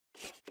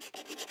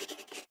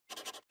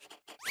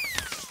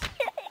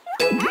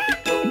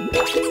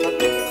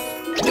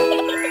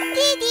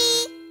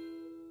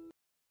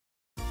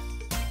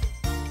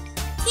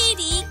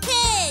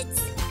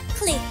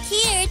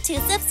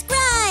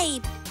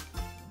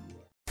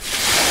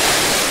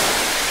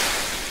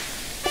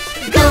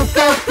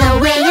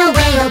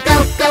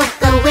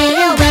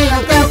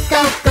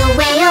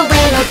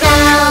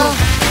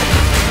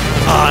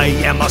I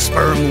am a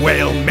sperm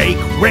whale, make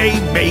way,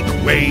 make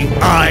way.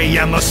 I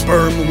am a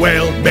sperm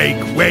whale,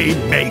 make way,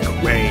 make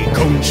way.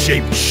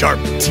 Cone-shaped, sharp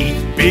teeth,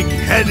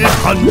 big-headed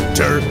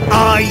hunter.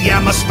 I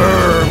am a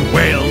sperm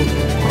whale.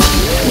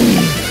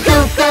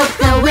 Go, go,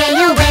 go,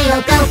 whale,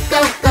 whale, go,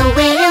 go, go,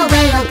 whale,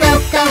 whale,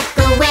 go, go,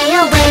 go,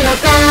 whale, whale,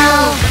 go.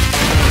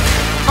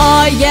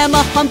 I am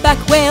a humpback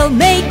whale,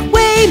 make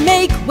way,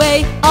 make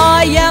way.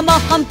 I am a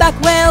humpback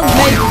whale,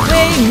 make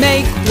way,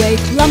 make way.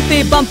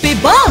 Lumpy, bumpy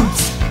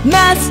bumps,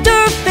 master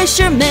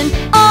fisherman.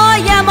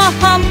 I am a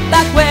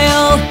humpback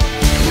whale.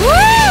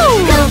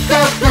 Woo! Go,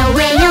 go, go,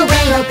 whale,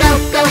 whale, go,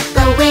 go,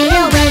 go,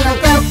 whale, whale,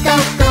 go, go,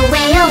 go,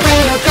 whale,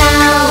 whale, go.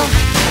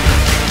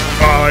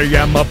 I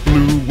am a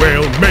blue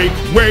whale, make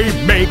way,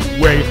 make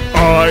way.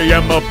 I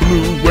am a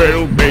blue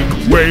whale, make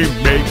way,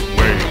 make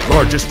way.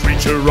 Largest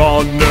creature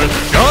on earth,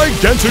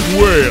 gigantic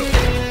whale.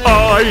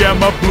 I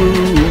am a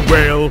blue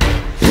whale.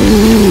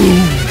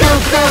 Go,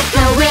 go,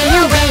 go,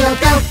 whale, whale,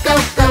 go, go,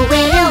 go,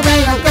 whale,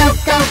 whale, go,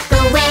 go, go,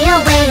 whale,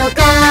 whale,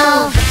 go.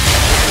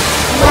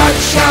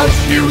 Watch out,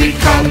 here we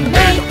come,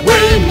 make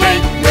way,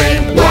 make way.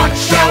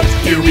 Watch out,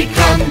 here we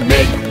come,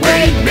 make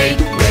way, make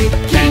way.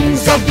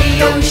 Kings of the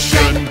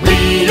ocean,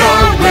 we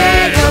are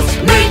whales.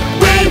 Make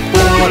way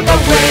for the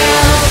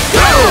whale.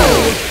 Go!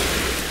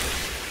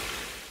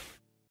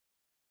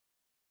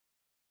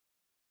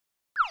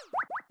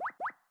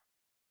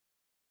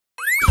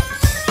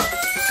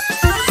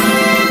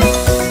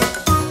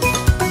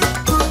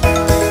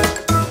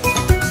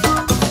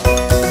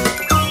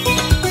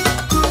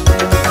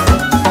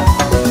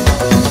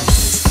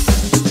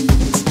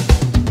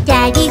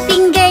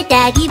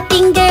 Daddy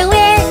finger,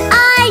 where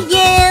are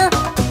you?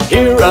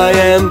 Here I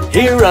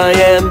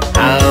am,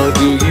 how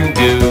do you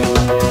do?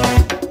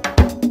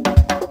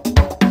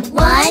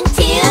 1,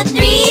 2,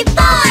 3,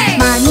 4.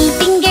 Mommy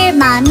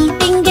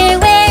finger,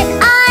 where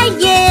are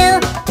you?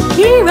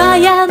 Here I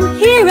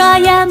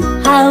am,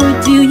 how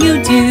do you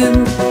do?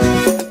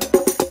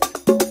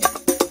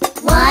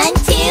 1,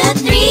 2,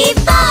 3,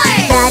 4.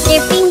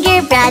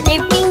 Brother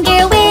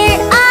finger, where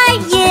are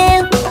you?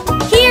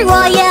 Here I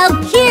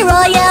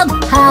am,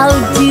 how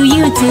do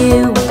you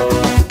do?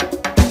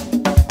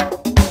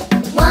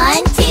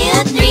 1, 2,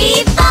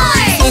 3, 4.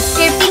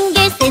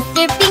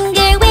 Sister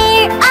finger,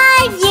 where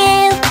are you?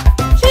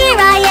 Here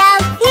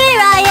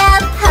I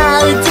am, how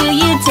do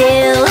you do?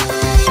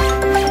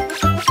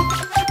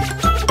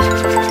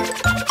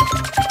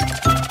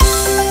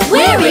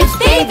 Where is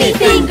baby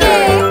finger?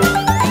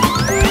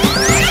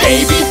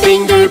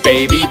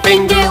 Baby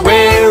finger,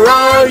 where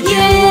are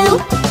you?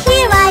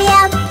 Here I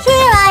am,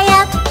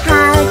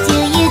 how do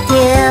you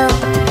do?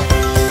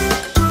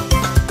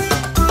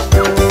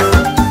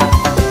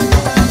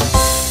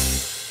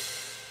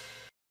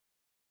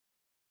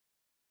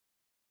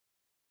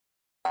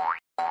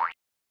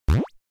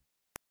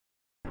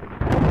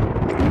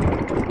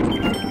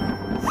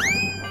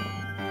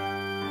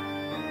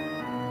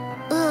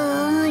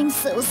 I'm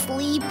so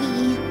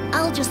sleepy.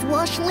 I'll just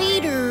wash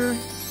later.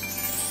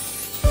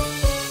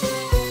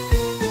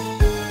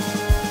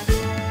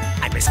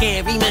 I'm a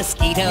scary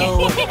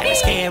mosquito. I'm a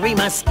scary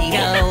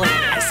mosquito.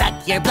 I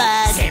suck your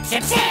blood. Sip,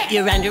 sip, sip.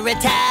 You're under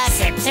attack.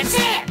 Sip, sip,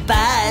 sip.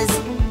 Buzz,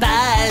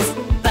 buzz,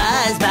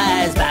 buzz,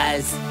 buzz,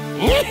 buzz.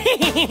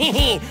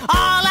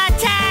 All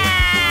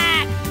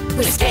attack!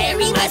 We're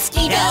scary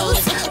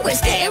mosquitoes. We're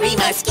scary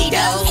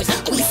mosquitoes.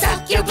 We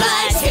suck your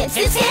blood. Sip,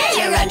 sip, sip.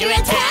 You're under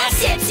attack.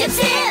 Sip, sip,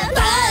 sip.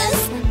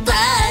 Buzz,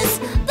 buzz,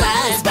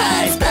 buzz,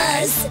 buzz,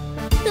 buzz.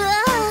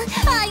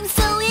 I'm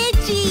so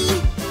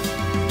itchy.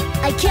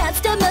 I can't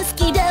stand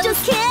mosquitoes.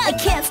 Just can't. I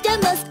can't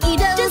stand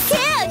mosquitoes. Just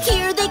can't.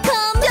 Here they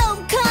come.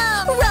 Don't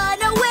come.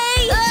 Run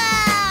away.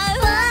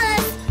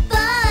 Buzz,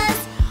 buzz,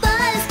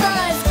 buzz,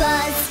 buzz,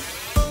 buzz.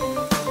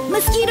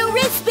 Mosquito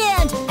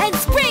wristband and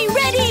spray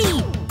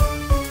ready.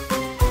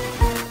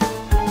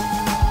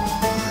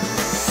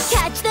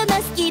 Catch the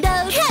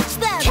mosquitoes. Catch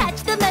them. Catch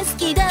the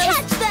mosquitoes.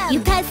 Catch them. You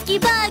pesky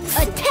bugs.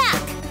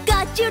 Attack.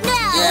 Got you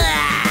now.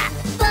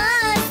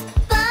 Buzz,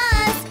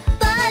 buzz,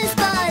 buzz,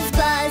 buzz,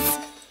 buzz.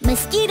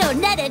 Mosquito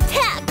net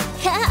attack.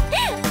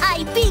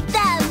 I beat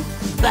them.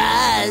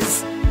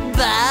 Buzz,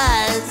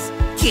 buzz.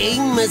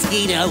 King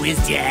Mosquito is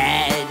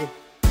dead.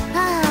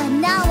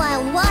 Now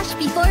I'll wash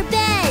before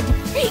bed.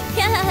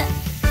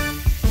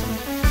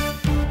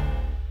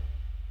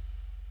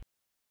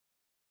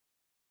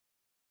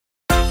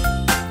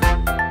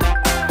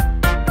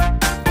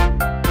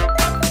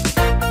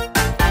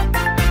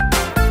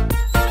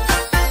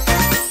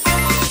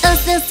 Oh,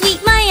 so sweet,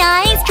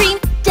 my ice cream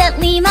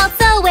gently melts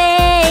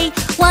away.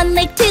 One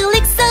lick, two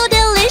licks, so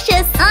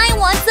delicious. I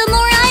want some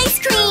more ice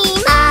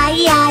cream.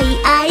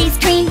 Ice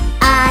cream.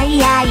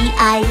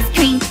 Ice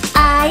cream.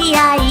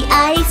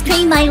 Ice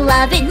cream. I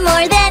love it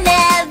more than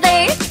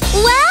ever.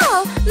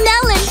 Wow,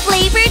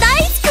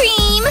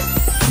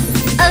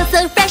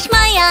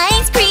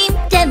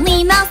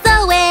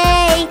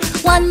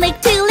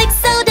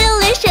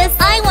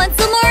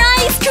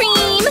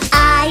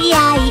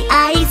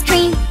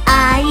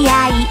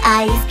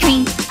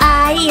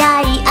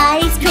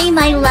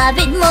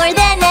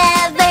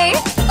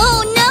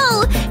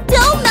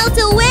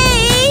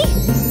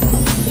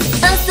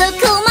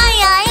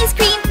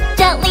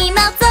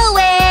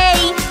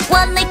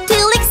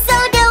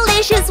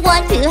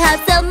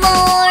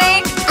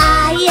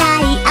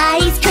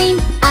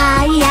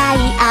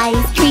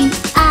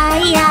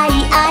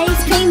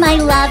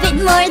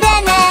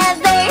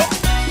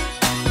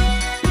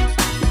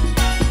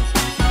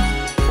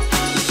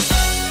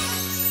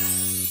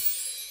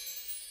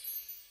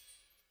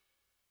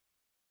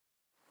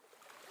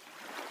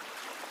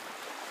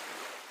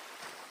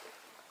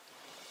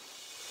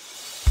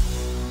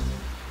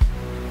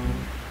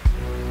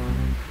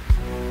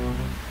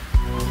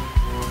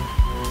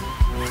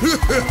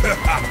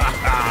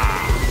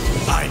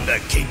 I'm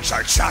the king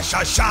shark, sha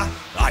sha sha.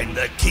 I'm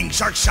the king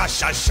shark, sha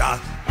sha sha.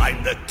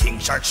 I'm the king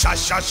shark, sha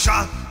sha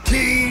sha.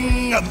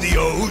 King of the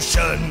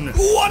ocean.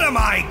 What am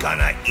I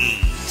gonna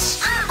eat?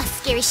 A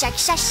scary shark,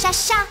 sha sha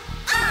sha.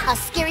 A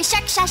scary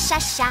shark, sha sha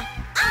sha.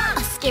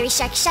 A scary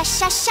shark, sha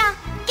sha sha.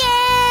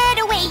 Get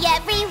away,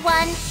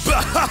 everyone.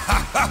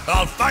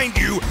 I'll find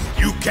you.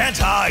 You can't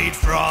hide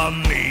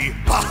from me.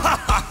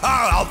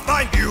 I'll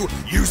find you.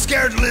 You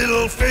scared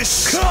little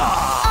fish.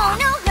 Oh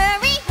no,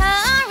 hurry,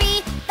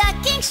 hurry. The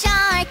king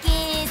shark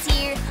is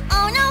here.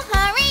 Oh no,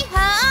 hurry,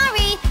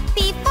 hurry.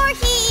 Before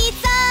he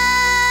eats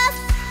us.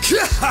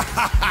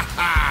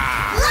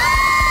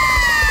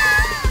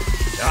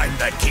 I'm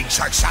the king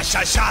shark, sha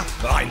sha sha.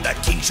 I'm the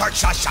king shark,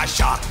 sha sha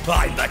sha.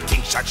 I'm the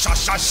king shark, sha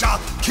sha sha.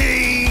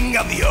 King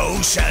of the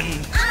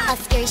ocean. A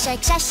scary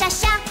shark, sha sha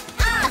sha.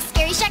 A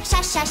scary shark,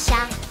 sha sha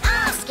sha.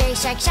 A scary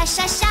shark, sha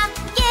sha sha.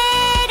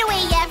 Get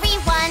away,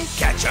 everyone.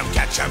 Catch 'em,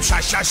 sha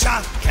sha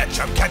sha. Catch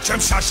 'em,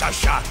 sha sha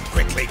sha.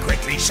 Quickly,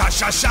 quickly, sha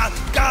sha sha.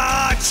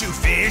 Got you,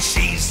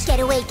 fishies. Get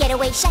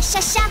away, sha sha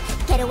sha.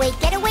 Get away,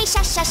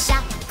 sha sha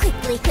sha.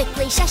 Quickly,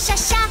 quickly, sha sha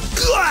sha.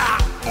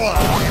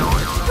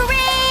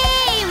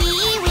 Hooray,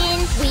 we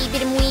win. We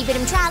beat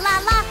 'em, tra la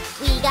la.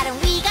 We got 'em,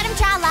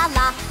 tra la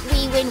la.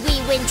 We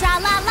win, tra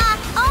la la.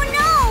 Oh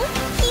no,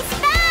 he's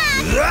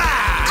back.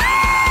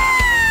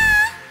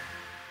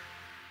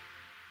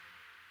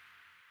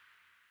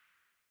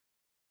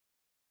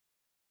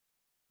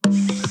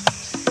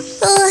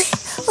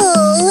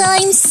 Oh,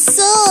 I'm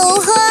so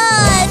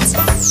hot.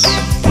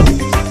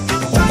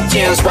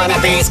 Choose one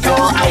of these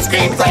cool ice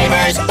cream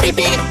flavors. Beep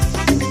beep.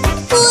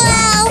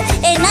 Wow,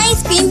 an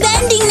ice cream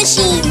vending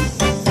machine.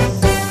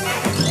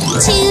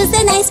 Choose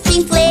an ice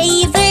cream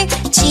flavor.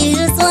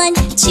 Choose one,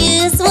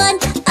 choose one.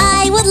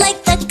 I would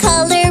like the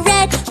color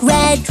red.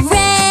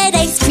 Red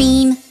ice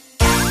cream.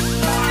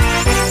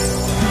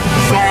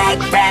 Red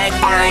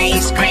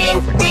ice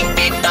cream. Beep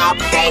beep bop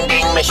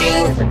vending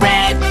machine.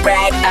 Red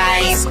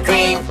ice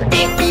cream.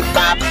 Beep beep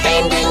bop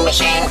vending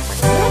machine.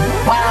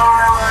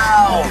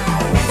 Wow!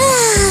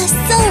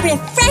 So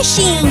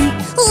refreshing.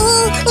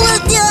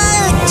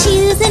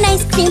 Choose an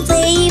ice cream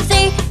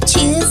flavor.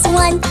 Choose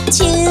one,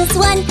 choose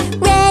one.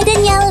 Red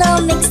and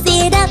yellow, mix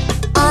it up.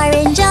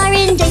 Orange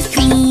ice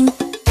cream.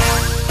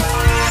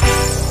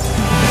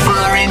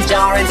 Orange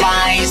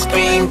ice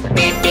cream.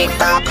 Beep beep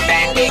bop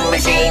vending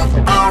machine.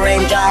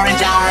 Orange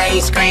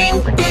ice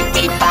cream. Beep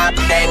beep bop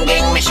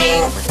vending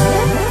machine.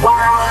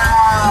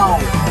 Wow!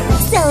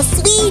 So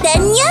sweet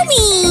and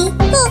yummy.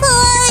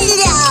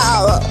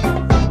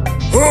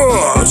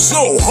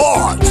 So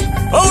hot!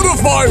 Out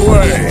of my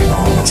way!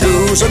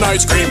 Choose an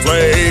ice cream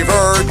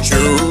flavor.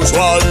 Choose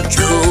one,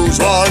 choose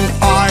one.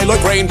 I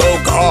like rainbow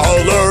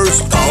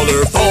colors.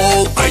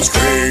 Colorful ice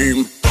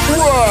cream.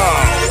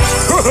 Wow!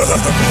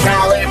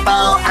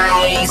 Colorful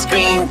ice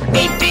cream.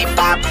 Beep beep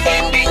bop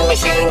vending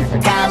machine.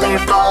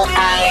 Colorful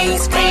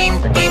ice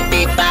cream. Beep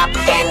beep bop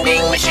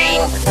vending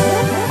machine.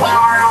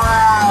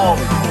 Wow!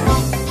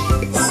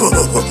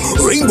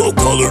 Rainbow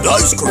colored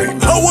ice cream.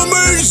 How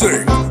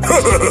amazing!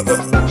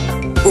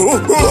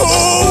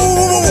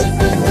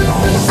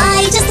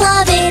 I just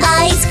love it,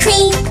 ice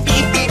cream.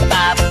 Beep beep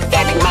bop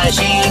vending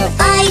machine.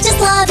 I just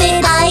love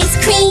it, ice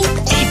cream.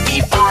 Beep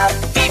beep bop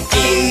beep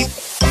beep.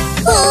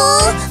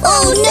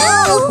 Oh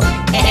no!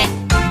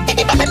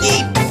 Beep bop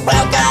beep.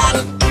 Well done.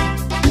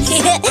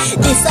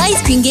 This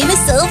ice cream game is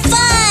so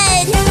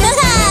fun!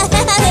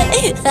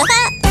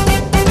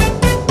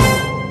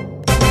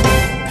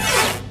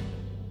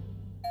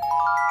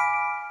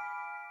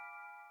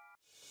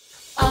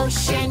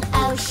 Ocean,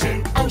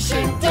 ocean,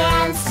 ocean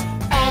dance.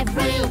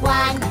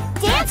 Everyone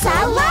dance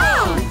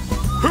along.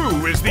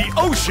 Who is the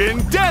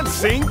ocean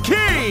dancing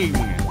king?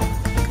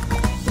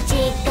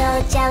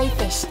 Jiggle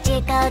jellyfish,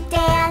 jiggle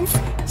dance.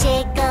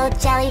 Jiggle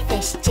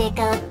jellyfish,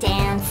 jiggle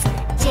dance.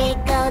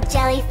 Jiggle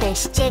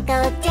jellyfish,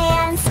 jiggle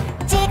dance.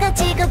 Jiggle,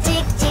 jiggle,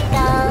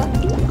 jiggle.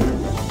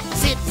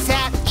 Zip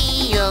zap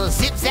eel,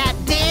 zip zap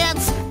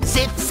dance.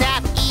 Zip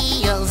zap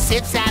eel,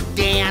 zip zap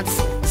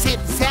dance. Zip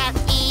zap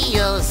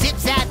eel, zip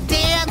zap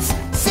dance.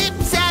 Zip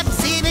zap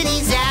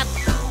zippity zap.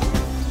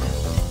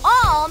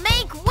 All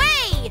make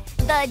way!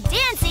 The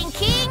dancing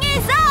king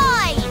is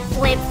I!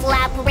 Flip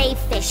flap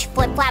rayfish,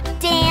 flip flap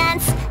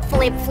dance.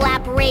 Flip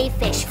flap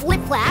rayfish,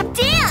 flip flap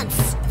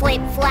dance.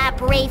 Flip flap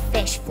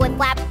rayfish, flip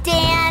flap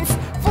dance.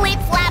 Flip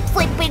flap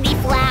flippity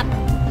flap.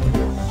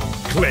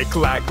 Click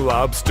clack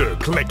lobster,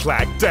 click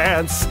clack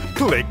dance.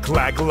 Click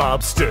clack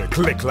lobster,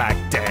 click clack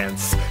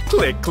dance.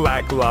 Click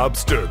clack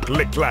lobster,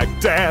 click clack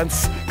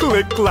dance.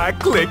 Click clack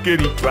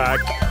clickety clack.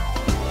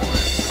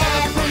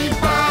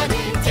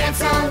 Everybody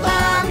dance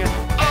along.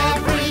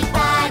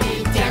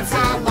 Everybody dance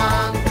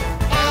along.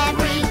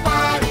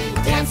 Everybody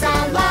dance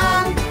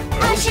along.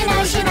 Ocean,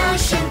 ocean,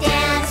 ocean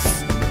dance.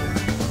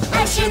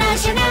 Ocean,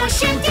 ocean,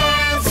 ocean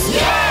dance.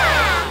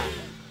 Yeah!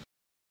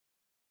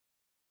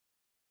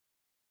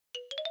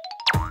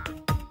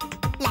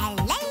 La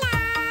la la.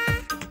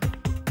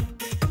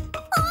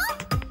 Oh,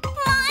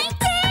 my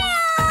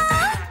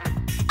tail!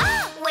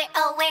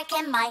 Where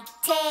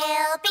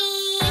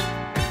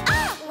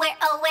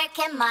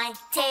my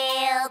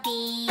tail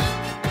be?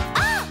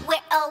 Oh,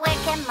 where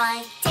can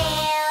my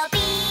tail be?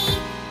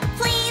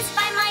 Please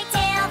find my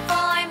tail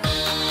for me.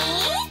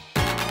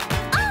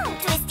 Oh,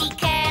 twisty,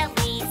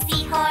 curly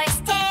seahorse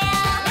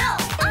tail. No.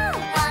 Oh,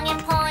 long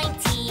and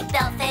pointy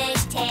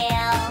bellfish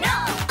tail. No.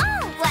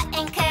 Oh, flat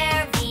and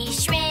curvy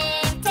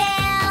shrimp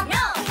tail.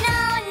 No. No,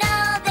 no,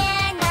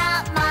 they're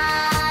not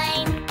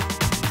mine.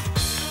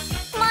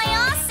 My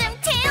awesome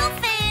tail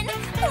fin.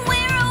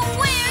 Where, oh,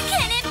 where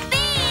can it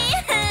be?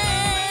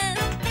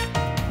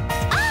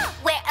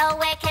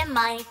 Where can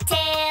my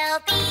tail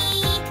be?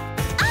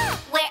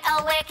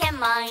 Where can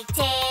my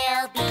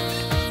tail be?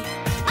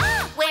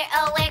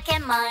 Where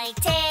can my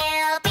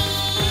tail be?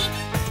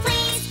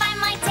 Please find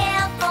my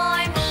tail for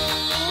me.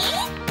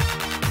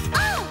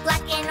 Oh,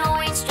 black and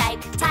orange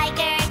striped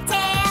tiger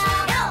tail.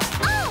 No.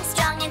 Oh,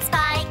 strong and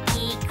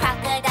spiky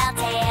crocodile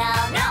tail.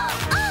 No.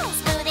 Oh,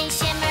 smooth and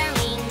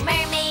shimmering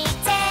mermaid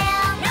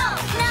tail. No.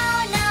 No,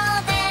 no,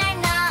 they're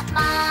not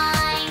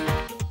mine.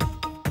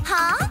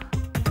 Huh?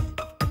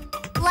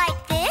 Like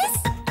this?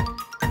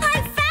 I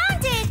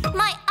found it!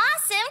 My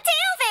awesome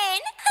tail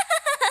fin!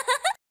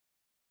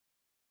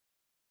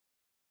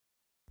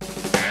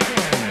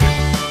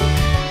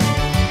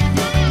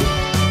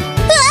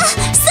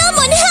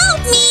 Someone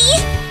help me!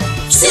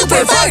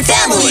 Super Fart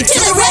Family to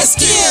the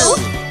rescue!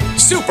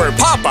 Super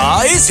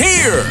Papa is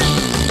here!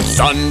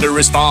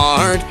 Thunderous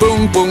fart,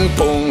 boom, boom,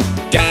 boom.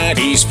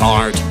 Daddy's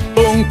fart,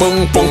 boom,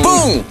 boom, boom,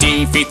 boom.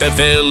 Defeat the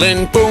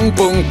villain, boom,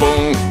 boom,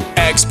 boom.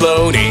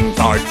 Exploding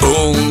fart,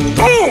 boom,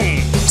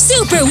 boom.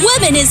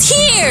 Superwoman is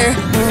here!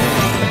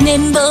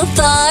 Nimble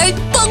fart,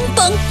 bong,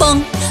 bong,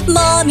 bong.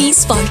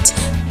 Mommy's fart,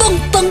 bong,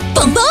 bong,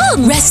 bong,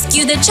 bong.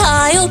 Rescue the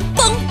child,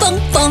 bong, bong,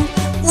 bong.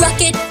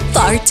 Rocket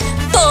fart,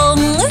 bong,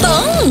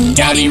 bong.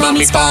 Daddy,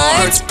 Mommy's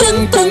farts,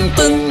 boom, boom,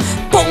 boom.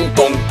 Boom,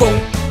 boom, boom.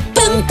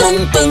 Boom,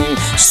 boom, boom.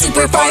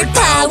 Super fart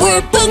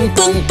power, boom,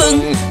 boom,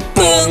 boom.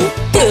 Boom,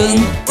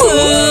 boom,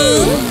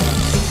 boom.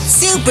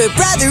 Super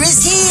Brother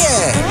is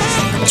here!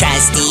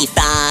 Trusty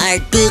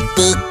fart, book,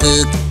 book,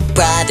 book.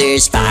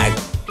 Brother's fart,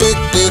 book,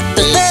 book,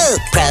 book, book.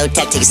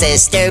 Protecting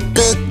sister,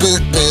 book,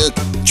 book, book.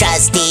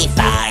 Trusty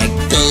fart,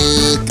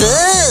 book,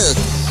 book.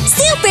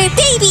 Super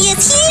Baby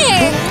is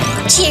here!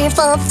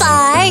 Cheerful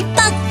fart,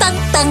 bang, bang,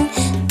 bang.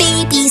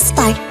 Baby's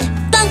fart,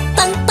 bang,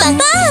 bang, bang,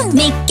 bang.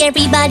 Make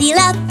everybody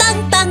laugh,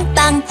 bang, bang,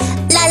 bang.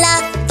 La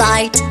la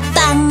fart,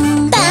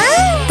 bang,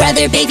 bang.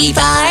 Brother baby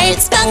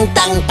farts, bang,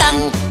 bang,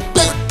 bang.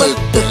 Book, book,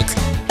 book.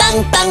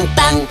 Bang, bang,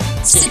 bang.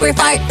 Super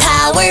fart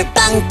power,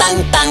 bang,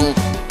 bang, bang.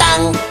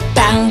 Bang,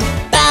 bang,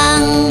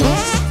 bang.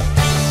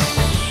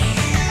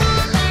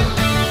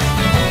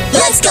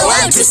 Let's go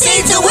out to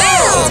save the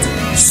world!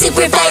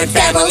 Super Fart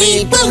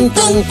Family, boom,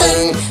 boom,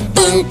 boom.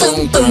 Boom,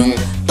 boom, boom.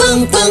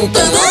 Boom, boom,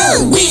 boom,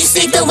 boom. We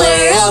save the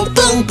world,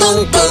 boom,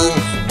 boom, boom.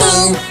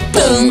 Boom,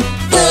 boom,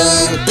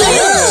 boom,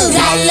 boom.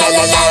 La la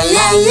la la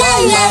la la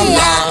la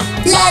la.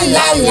 La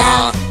la la.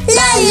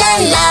 La la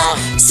la.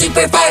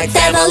 Super Fart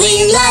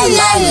Family, la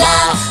la la.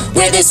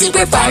 We're the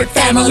Super Fart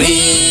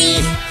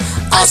Family.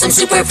 Awesome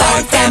Super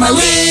Fart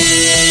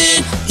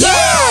Family. Yeah!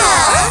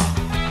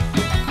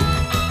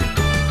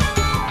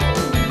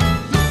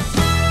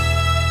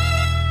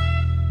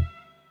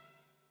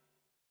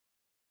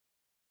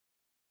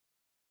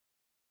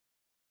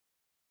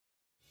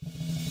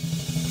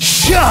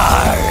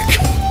 Shark!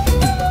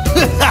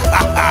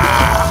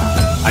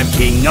 I'm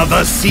king of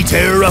the sea,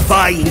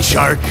 terrifying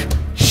shark.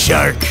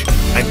 Shark!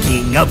 I'm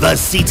king of the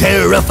sea,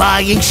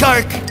 terrifying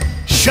shark.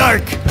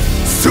 Shark!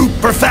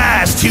 Super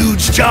fast,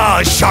 huge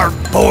jaws, sharp,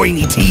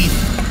 pointy teeth.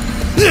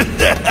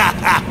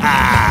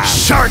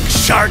 Shark,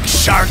 shark,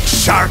 shark,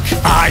 shark,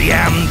 I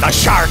am the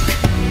shark.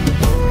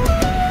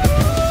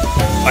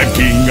 I'm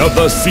king of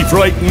the sea,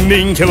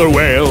 frightening killer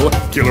whale,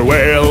 killer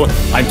whale.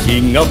 I'm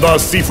king of the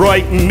sea,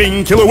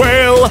 frightening killer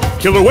whale,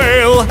 killer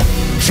whale.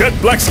 Jet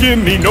black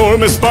skin,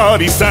 enormous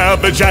body,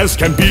 savage as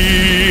can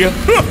be.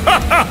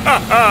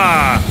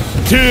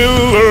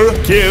 Killer,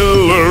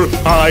 killer,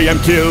 I am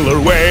killer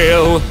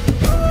whale.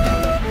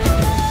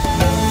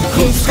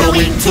 Who's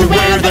going to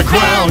wear the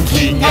crown,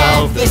 king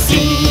of the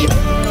sea?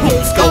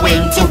 Who's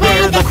going to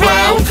wear the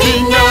crown,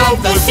 king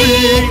of the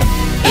sea?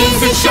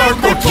 Is it shark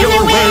or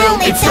killer whale?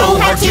 It's so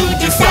hard to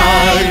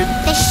decide.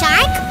 The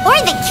shark or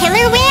the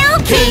killer whale?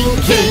 King,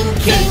 king,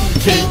 king,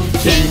 king,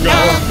 king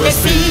of the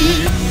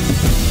sea.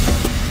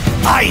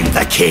 I'm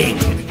the king,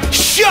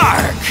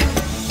 shark.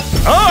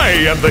 I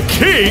am the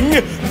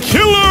king,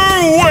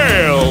 killer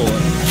whale.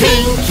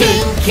 King,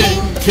 king,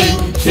 king,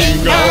 king,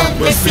 king of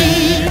the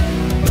sea.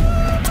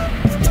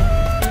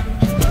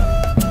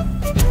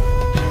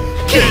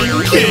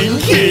 King, king,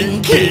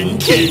 king, king,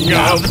 king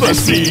of the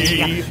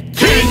sea.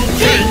 King,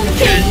 king,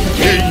 king,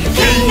 king,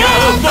 king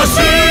of the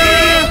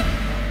sea.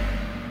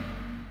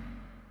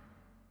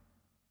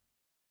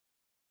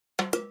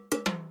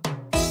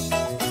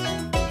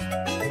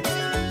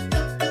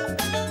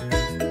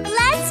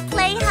 Let's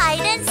play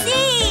hide and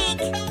seek!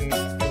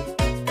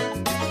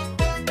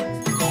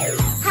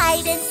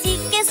 Hide and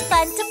seek is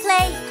fun to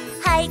play.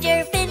 Hide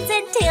your fins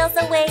and tails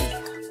away.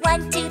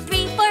 1, 2,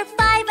 3, 4,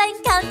 5.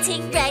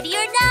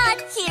 Ready or not,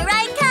 here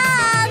I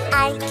come.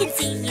 I can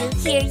see you,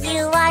 here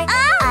you are.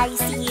 I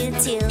see you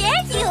too.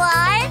 There you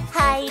are.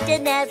 Hide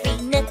in every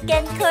nook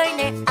and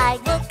corner. I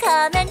will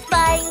come and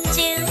find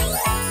you.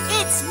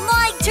 It's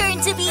my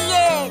turn to be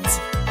it.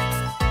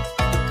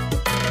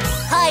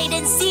 Hide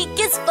and seek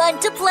is fun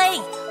to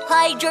play.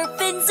 Hide your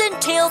fins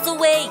and tails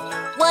away.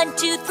 1,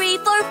 2, 3,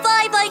 4, 5,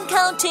 I'm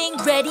counting.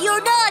 Ready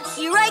or not,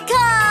 here I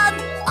come.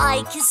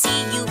 I can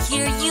see you,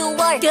 here you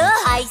are.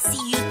 I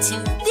see you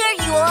too, there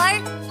you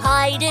are.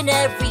 Hide in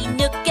every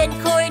nook and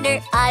corner.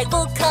 I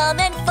will come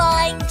and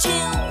find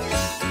you.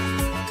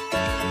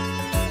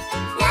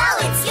 Now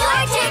it's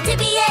your turn to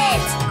be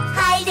it.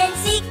 Hide and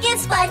seek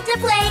is fun to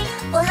play.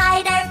 We'll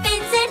hide our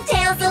fins and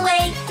tails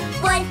away.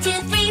 1, 2,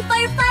 3,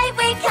 4, 5,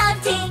 we're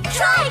counting.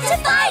 Try to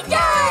find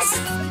us.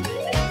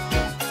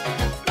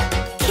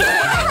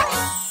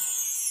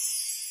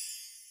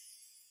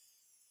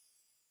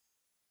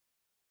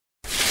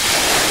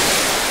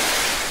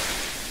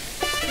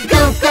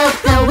 Go, go,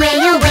 go,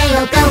 whale,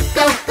 whale, go,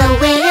 go, go,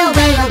 whale,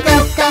 whale, go,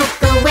 go,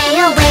 go,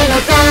 whale,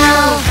 whale, go.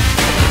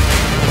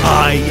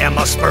 I am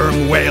a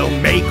sperm whale,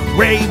 make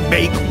way,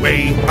 make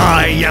way.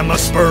 I am a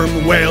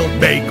sperm whale,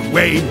 make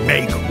way,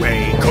 make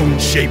way.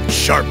 Cone-shaped,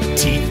 sharp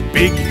teeth,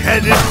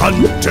 big-headed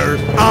hunter.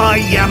 I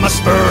am a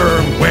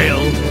sperm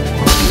whale.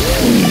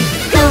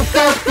 Go,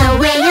 go, go,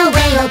 whale,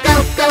 whale,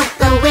 go, go,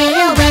 go,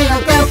 whale,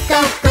 whale, go,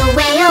 go, go,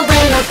 whale,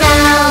 whale,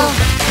 go.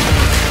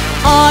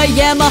 I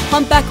am a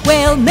humpback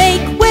whale,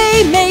 make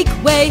way, make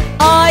way.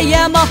 I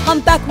am a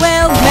humpback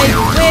whale, make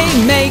way,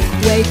 make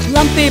way.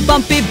 Lumpy,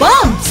 bumpy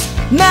bumps,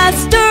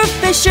 master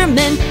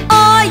fisherman.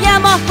 I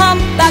am a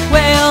humpback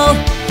whale.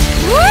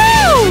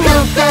 Woo! Go,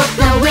 go,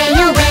 go,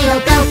 whale, whale,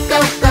 go,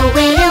 go, go,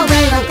 whale,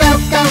 whale, go,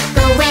 go,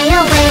 go,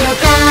 whale, whale,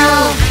 go.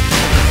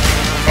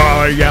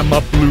 I am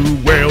a blue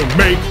whale,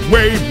 make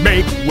way,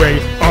 make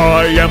way.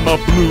 I am a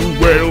blue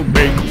whale,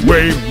 make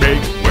way,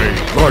 make way.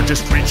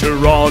 Largest creature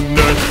on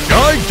earth,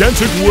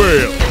 gigantic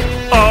whale.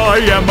 I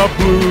am a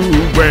blue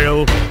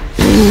whale.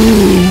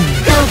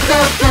 Go, go,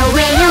 go,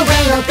 whale,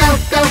 whale, go,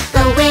 go,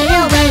 go,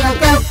 whale, whale,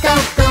 go, go,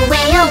 go,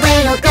 whale,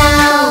 whale, go.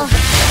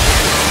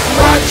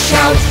 Watch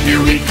out,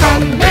 here we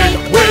come,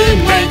 make way,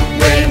 make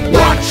way.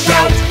 Watch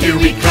out, here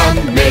we come,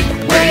 make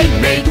way,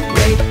 make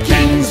way.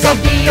 Kings of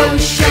the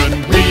ocean,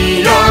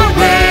 we are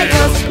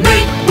whales.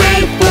 Make way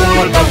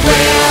for the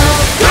whale.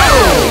 Go!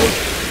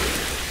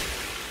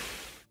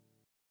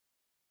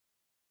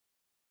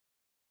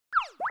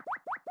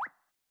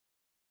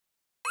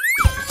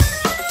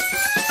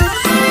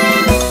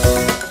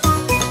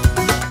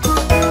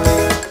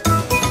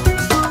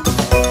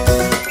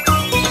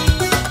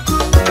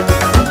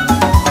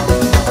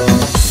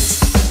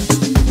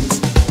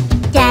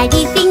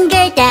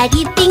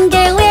 Daddy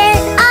Finger, where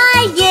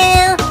are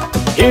you?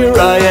 Here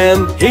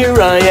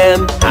I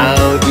am,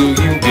 how do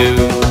you do?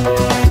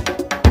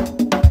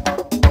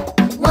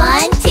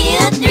 1, 2,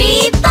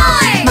 3,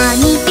 4.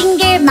 Mommy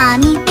Finger,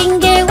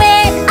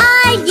 where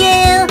are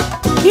you?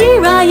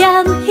 Here I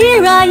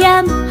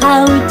am,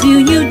 how do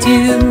you do?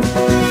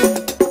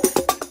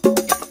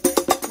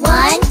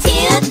 1,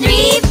 2,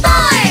 3, 4.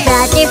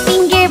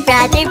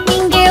 Brother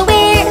Finger,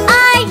 where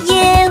are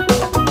you?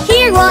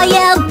 Here I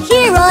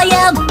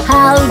am,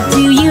 how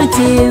do you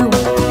do?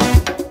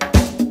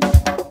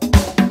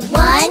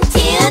 1, 2,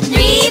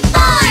 3,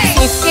 4.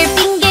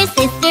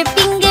 Sister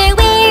Finger,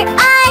 where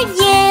are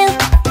you?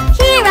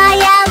 Here I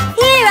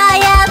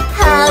am,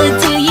 how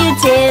do you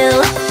do?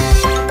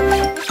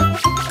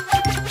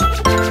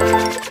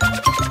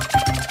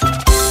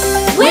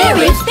 Where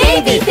is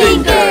Baby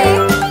Finger?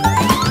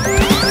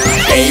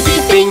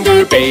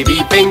 Baby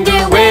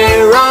finger,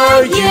 where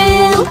are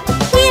you?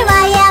 Here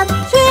I am,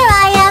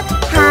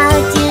 how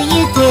do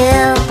you do?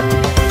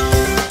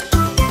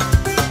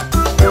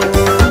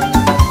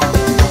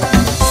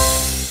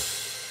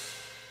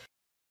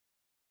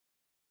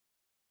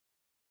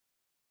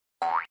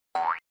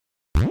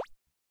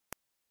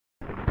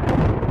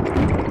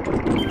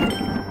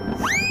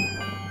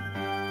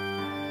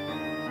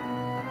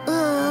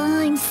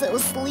 I'm so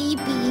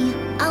sleepy.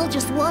 I'll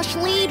just wash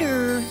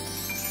later.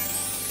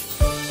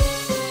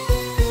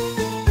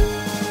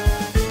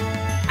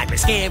 I'm a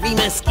scary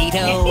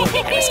mosquito.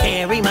 I'm a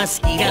scary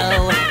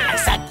mosquito. I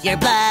suck your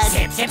blood.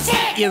 Sip, sip,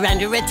 sip. You're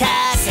under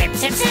attack. Sip,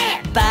 sip,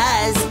 sip.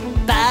 Buzz,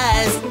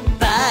 buzz,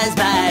 buzz,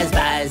 buzz,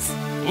 buzz.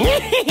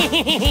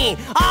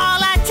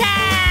 All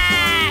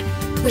attack!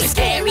 We're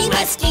scary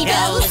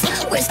mosquitoes.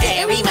 We're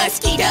scary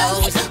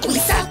mosquitoes. We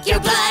suck your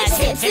blood.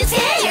 Sip, sip,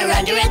 sip. You're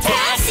under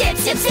attack. Sip,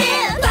 sip,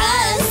 sip.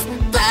 Buzz,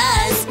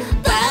 buzz,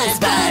 buzz,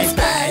 buzz,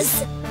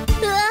 buzz.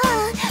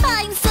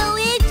 I'm so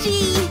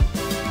itchy.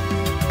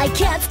 I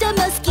can't stand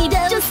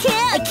mosquitoes. Just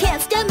can't. I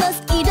can't stand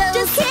mosquitoes.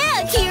 Just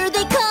can't. Here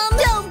they come.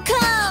 Don't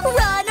come.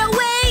 Run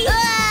away.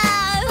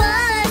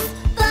 Buzz,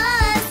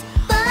 buzz,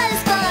 buzz,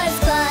 buzz,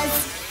 buzz.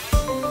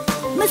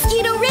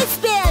 Mosquito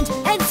wristband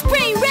and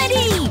spray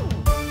ready.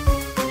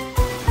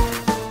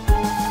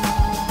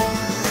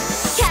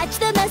 Catch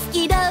the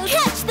mosquitoes.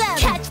 Catch them.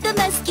 Catch the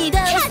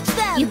mosquitoes. Catch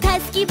them. You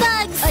pesky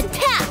bugs.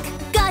 Attack.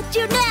 Got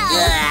you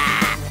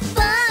now.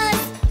 Buzz.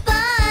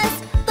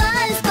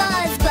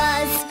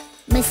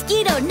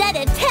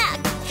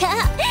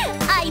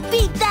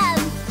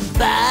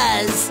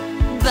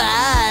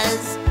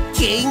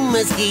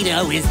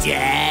 Mosquito is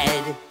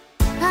dead.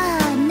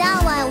 Ah,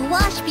 now I'll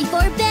wash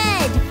before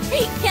bed.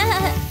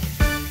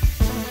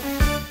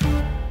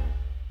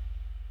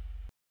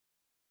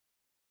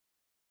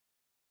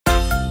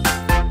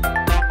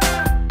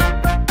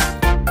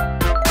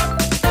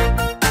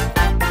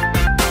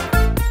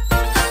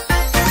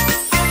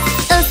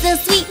 Oh, so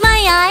sweet,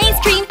 my ice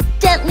cream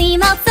gently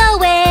melts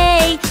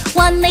away.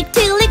 One lick,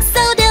 two licks,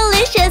 so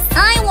delicious.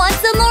 I want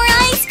some more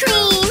ice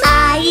cream.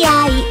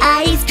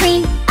 Ice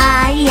cream.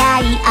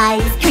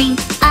 Ice cream.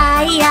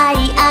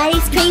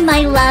 Ice cream.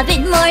 I love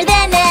it more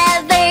than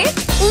ever.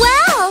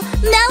 Wow,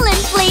 melon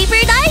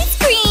flavored ice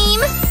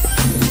cream.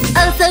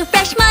 Oh, so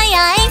fresh,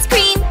 my ice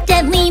cream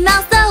gently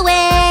melts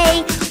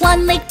away.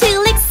 One lick, two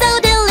licks, so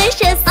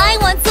delicious. I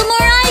want some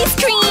more ice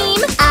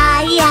cream.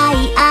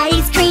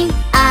 Ice cream.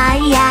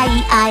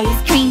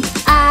 Ice cream.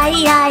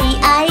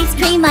 Ice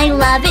cream. I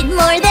love it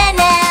more than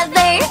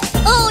ever.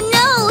 Oh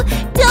no,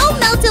 don't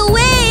melt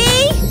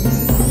away.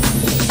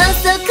 Oh,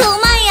 so cool,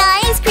 my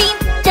ice cream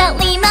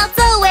gently melts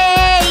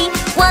away.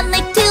 One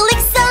lick, two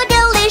licks, so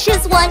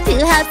delicious. Want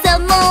to have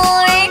some more.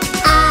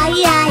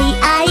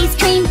 Ice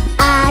cream.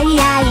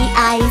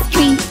 Ice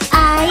cream.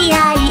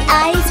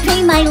 Ice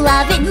cream. I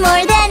love it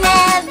more than ever.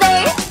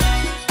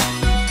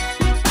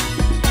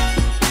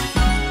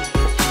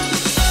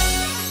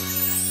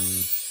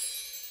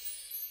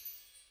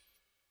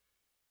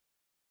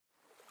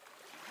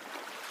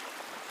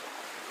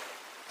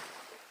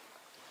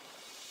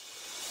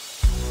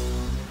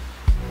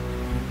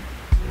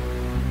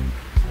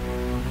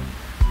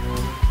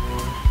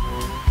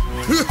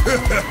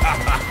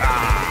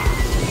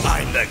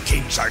 I'm the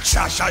king shark,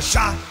 sha sha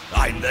sha.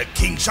 I'm the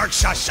king shark,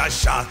 sha sha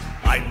sha.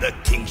 I'm the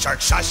king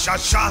shark, sha sha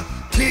sha.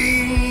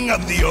 King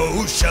of the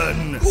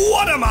ocean.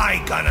 What am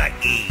I gonna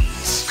eat?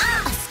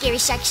 A scary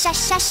shark, sha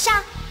sha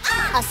sha.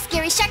 A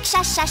scary shark,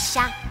 sha sha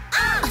sha.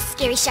 A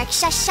scary shark,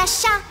 sha sha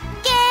sha.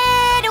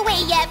 Get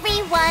away,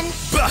 everyone.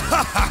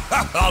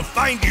 I'll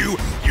find you.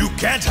 You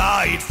can't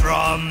hide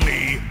from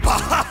me.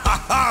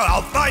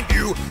 I'll find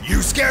you.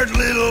 You scared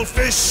little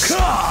fish.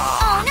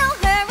 Oh no,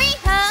 hurry,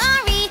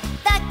 hurry.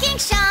 The king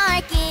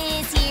shark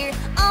is here.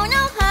 Oh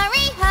no,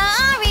 hurry,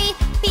 hurry.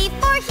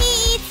 Before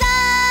he eats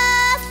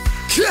us.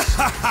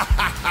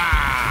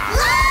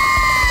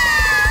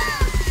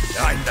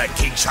 I'm the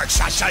king shark,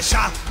 sha sha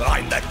sha.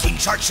 I'm the king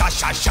shark, sha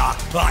sha sha.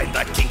 I'm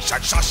the king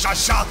shark, sha sha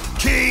sha.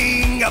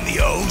 King of the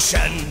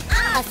ocean.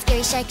 A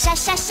scary shark, sha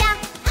sha sha.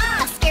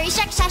 A scary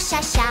shark, sha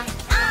sha sha.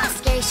 A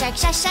scary shark,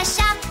 sha sha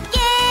sha.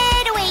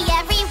 Get away,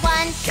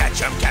 everyone.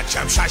 Catch 'em,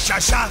 sha sha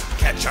sha.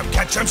 Catch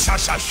 'em, sha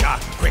sha sha.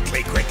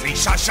 Quickly, quickly,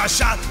 sha sha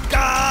sha.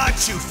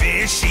 Got you,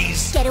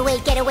 fishies. Get away,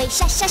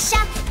 sha sha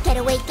sha. Get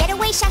away,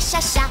 sha sha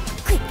sha.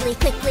 Quickly,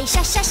 quickly,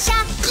 sha sha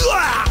sha.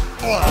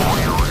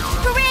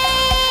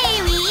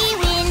 Hooray, we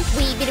win.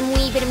 We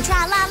beat 'em,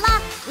 tra la la.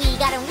 We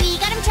got 'em,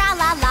 tra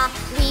la la.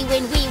 We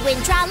win,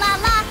 tra la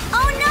la.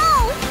 Oh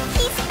no,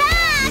 he's back.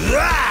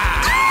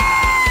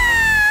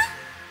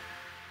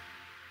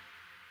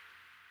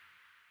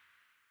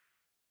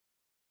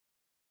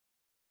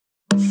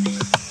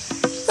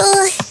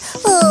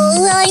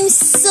 Oh, I'm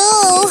so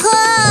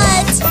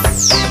hot.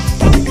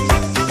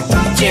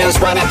 Choose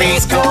one of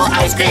these cool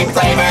ice cream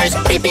flavors.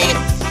 Beep beep.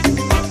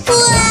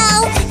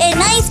 Wow, an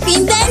ice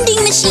cream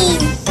vending machine.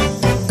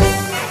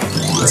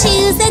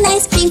 Choose an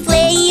ice cream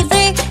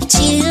flavor.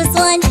 Choose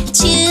one.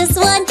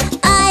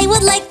 I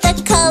would like the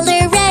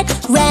color red.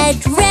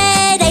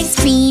 Red ice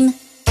cream.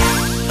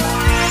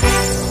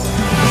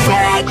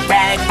 Red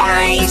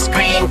ice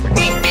cream.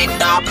 Beep beep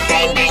bop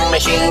vending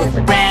machine.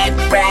 Red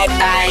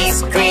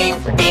ice cream.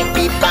 Beep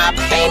beep bop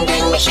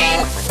vending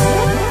machine.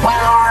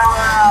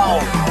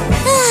 Wow!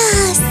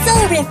 So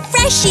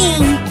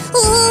refreshing.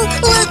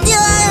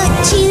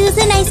 Choose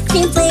an ice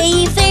cream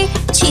flavor.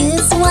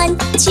 Choose one.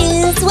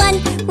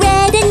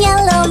 Red and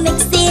yellow,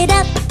 mix it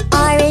up.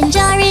 Orange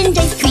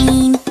ice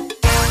cream.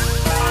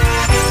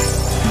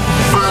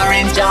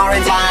 Orange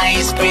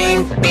ice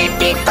cream. Beep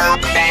beep bop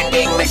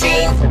vending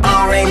machine.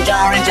 Orange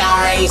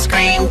ice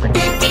cream.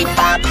 Beep beep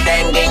bop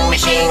vending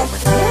machine.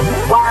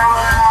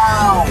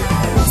 Wow!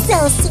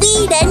 So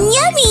sweet and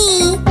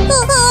yummy.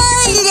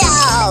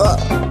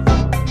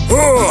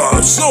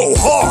 So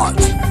hot!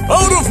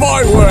 Out of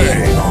my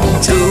way!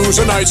 Choose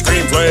an ice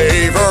cream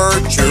flavor.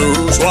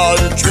 Choose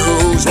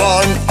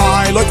one.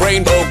 I like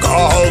rainbow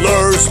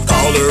colors.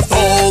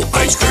 Colorful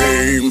ice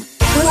cream.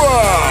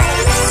 Wow!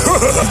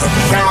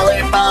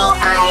 Colorful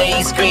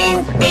ice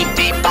cream. Beep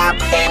beep bop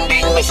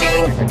vending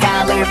machine.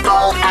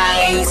 Colorful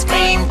ice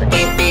cream.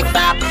 Beep beep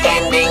bop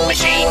vending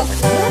machine.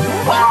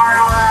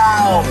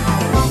 Wow!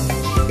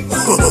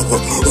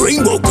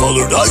 Rainbow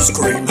colored ice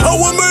cream. How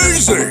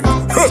amazing!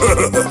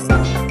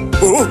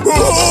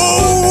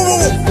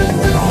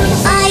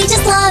 I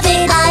just love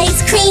it,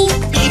 ice cream.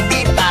 Beep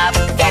beep bop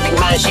vending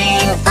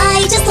machine.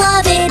 I just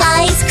love it,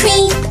 ice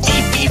cream.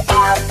 Beep beep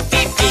bop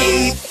beep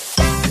beep.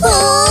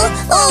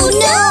 Oh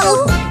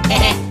no!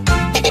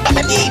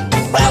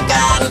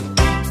 Welcome.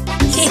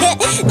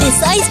 This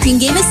ice cream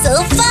game is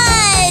so fun!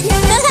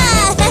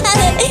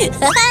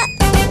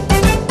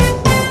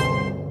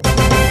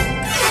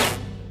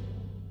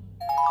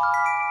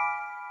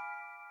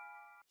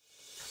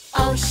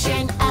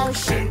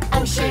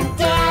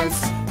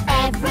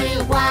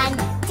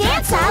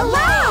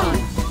 along.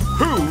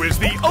 Who is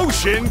the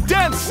ocean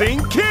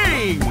dancing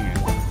king?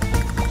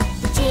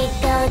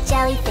 Jiggle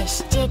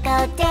jellyfish,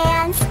 jiggle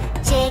dance.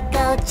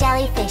 Jiggle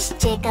jellyfish,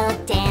 jiggle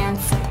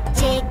dance.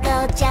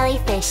 Jiggle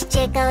jellyfish,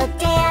 jiggle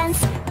dance.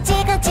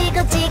 Jiggle,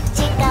 jiggle, jig,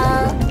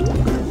 jiggle.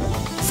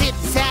 Zip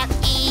zap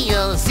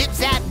eel, zip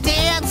zap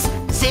dance.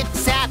 Zip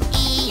zap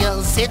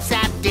eel, zip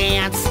zap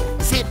dance.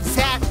 Zip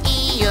zap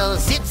eel,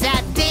 zip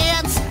zap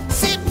dance.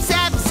 Zip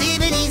zap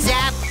zippity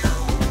zap.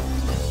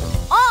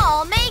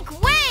 All make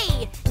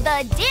way!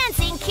 The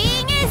dancing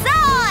king is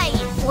I!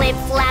 Flip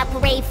flap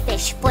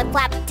rayfish, flip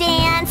flap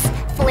dance.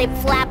 Flip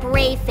flap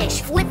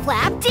rayfish, flip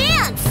flap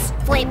dance.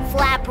 Flip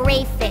flap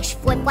rayfish,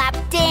 flip flap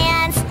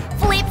dance.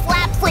 Flip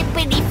flap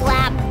flippity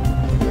flap.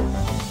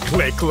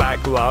 Click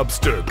clack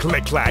lobster,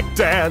 click clack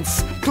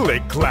dance.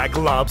 Click clack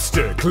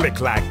lobster, click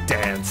clack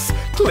dance.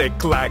 Click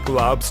clack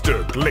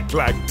lobster, click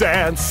clack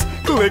dance.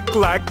 Click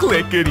clack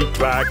clickety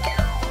clack.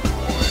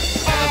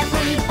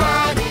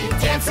 Everybody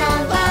dance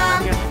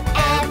along.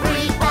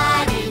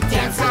 Everybody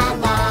dance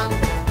along.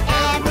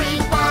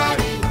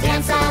 Everybody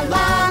dance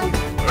along.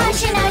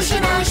 Ocean,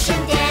 ocean,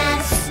 ocean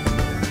dance.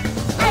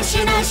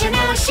 Ocean, ocean,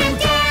 ocean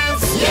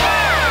dance.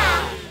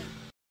 Yeah!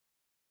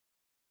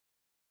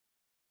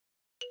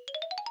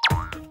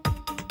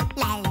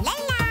 La la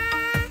la.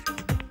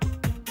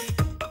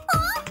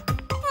 Oh,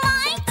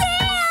 my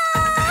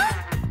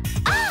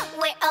tail!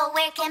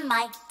 Where can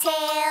my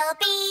tail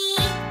be?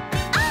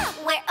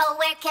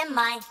 Where can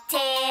my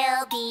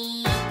tail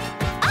be?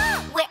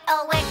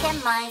 Where can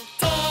my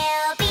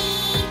tail be?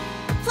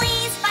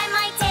 Please find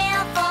my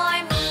tail for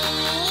me.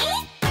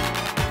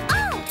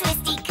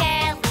 Twisty,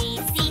 curly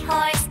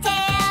seahorse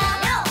tail.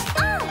 No.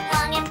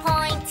 Long and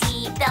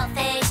pointy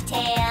bellfish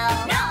tail.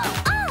 No.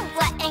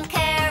 Flat and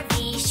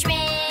curvy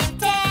shrimp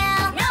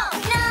tail. No.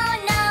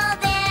 No,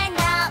 they're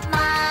not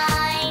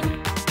mine.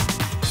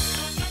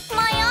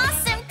 My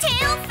awesome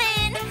tail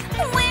fin.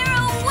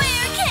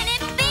 Where can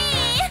it be?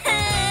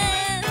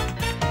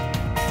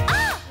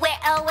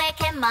 Where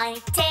can my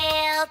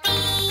tail be?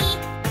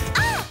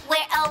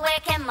 Where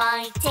can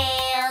my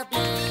tail be?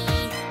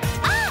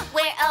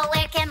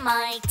 Where can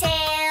my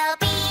tail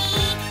be?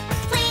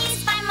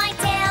 Please find my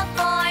tail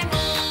for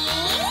me.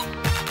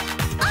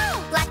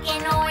 Black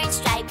and orange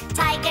striped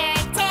tiger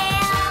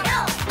tail. No.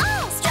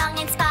 Strong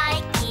and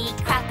spiky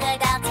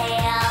crocodile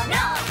tail.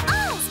 No.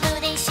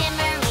 Smooth and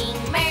shimmering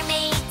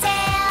mermaid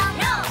tail.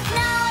 No.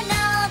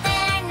 No,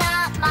 they're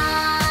not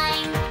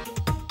mine.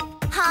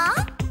 Huh?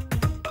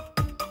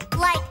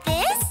 Like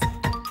this?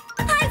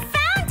 I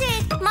found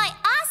it! My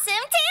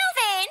awesome tail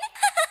fin!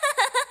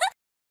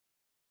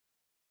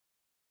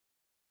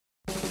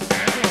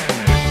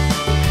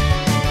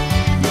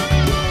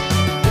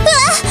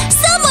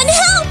 Someone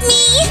help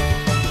me!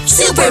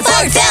 Super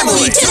Fart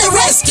Family to the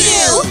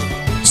rescue!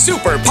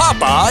 Super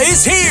Papa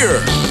is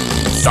here!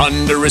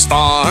 Thunderous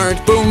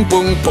fart, boom,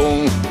 boom,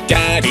 boom.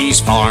 Daddy's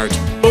fart,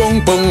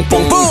 boom, boom,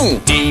 boom, boom.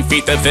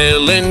 Defeat the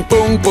villain,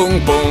 boom,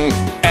 boom, boom.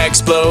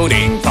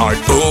 Exploding fart,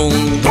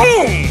 boom,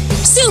 boom.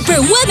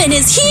 Superwoman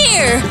is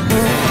here!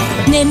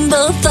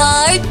 Nimble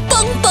fart,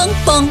 bong bong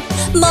bong.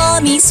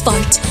 Mommy's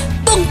fart,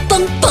 bong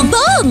bong bong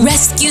bong.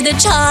 Rescue the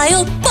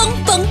child, bong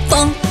bong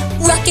bong.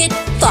 Rocket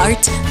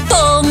fart,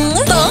 bong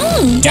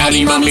bong.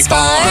 Daddy Mommy's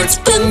farts,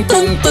 boom,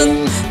 boom,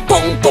 boom.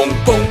 Boom, boom,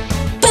 boom.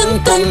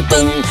 Boom, boom,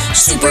 boom.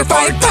 Super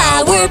fart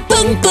power,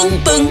 boom,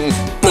 boom, boom.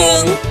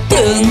 Boom,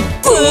 boom,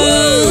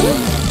 boom.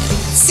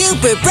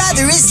 Super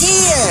Brother is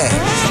here!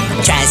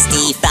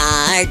 Trusty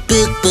fart,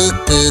 book, book,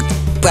 book.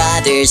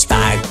 Brother's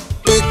fart,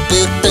 book,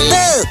 book, book,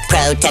 book.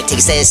 Protecting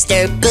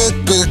sister, book,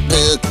 book,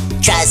 book.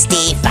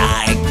 Trusty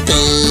fart,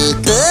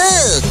 book,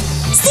 book.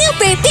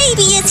 Super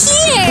Baby is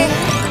here!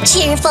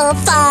 Cheerful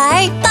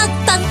fart, bung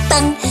bung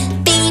bung.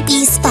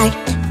 Baby's fart,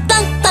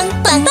 bung bung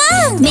bung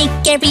bung.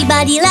 Make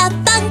everybody laugh,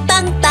 bung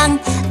bung bung.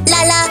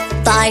 La la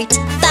fart,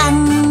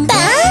 bung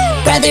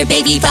bung. Brother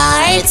Baby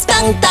farts,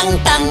 bang, bang,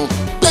 bang.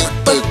 Book,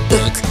 book,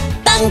 book.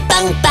 Bang,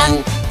 bang,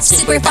 bang.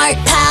 Super fart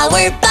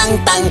power, bang,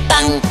 bang,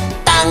 bang.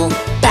 Bang,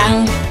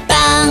 bang,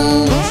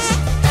 bang.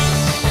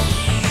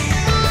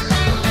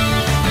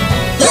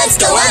 Let's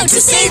go out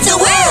to save the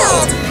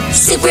world!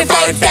 Super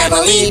Fart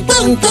Family,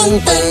 boom, boom,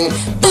 boom.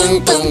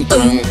 Boom, boom,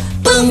 boom.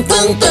 Boom,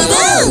 boom, boom,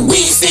 boom.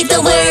 We save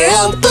the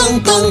world, boom,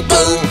 boom,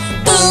 boom.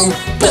 Boom,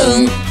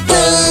 boom,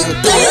 boom,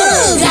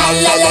 boom. La,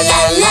 la, la,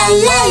 la, la,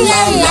 la,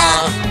 la, la.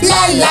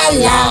 La, la,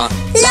 la.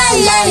 La,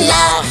 la,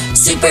 la.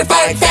 Super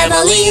Fart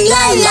Family,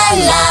 la, la,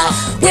 la.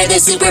 We're the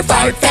Super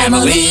Fart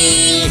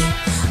Family.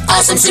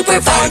 Awesome Super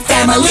Fart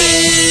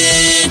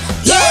Family.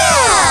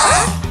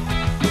 Yeah!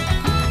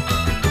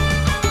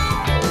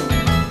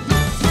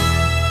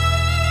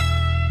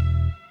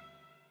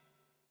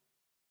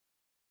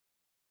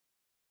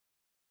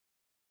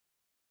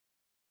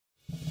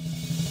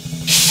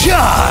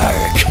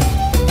 Shark!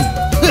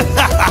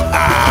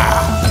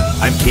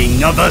 I'm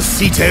king of the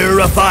sea,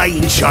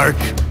 terrifying shark.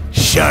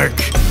 Shark!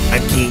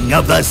 I'm king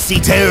of the sea,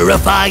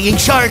 terrifying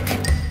shark.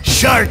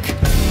 Shark!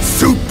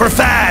 Super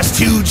fast,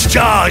 huge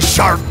jaws,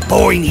 sharp,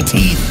 pointy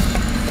teeth.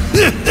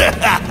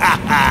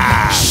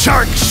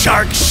 Shark,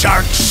 shark,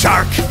 shark,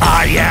 shark,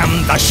 I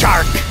am the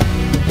shark.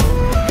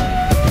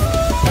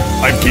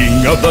 I'm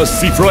king of the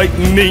sea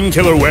frightening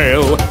killer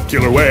whale,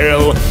 killer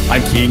whale.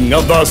 I'm king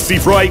of the sea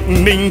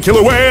frightening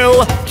killer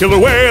whale, killer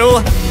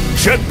whale.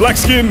 Jet black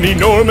skin,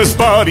 enormous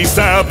body,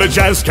 savage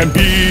as can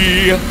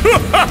be.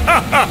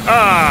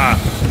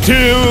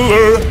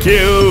 Killer,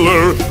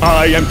 killer,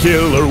 I am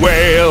killer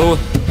whale.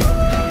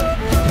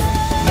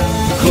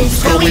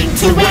 Who's going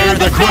to wear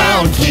the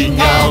crown,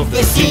 king of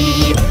the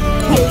sea?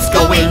 Who's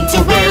going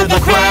to wear the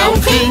crown,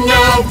 king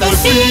of the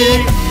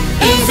sea?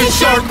 Is it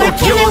shark or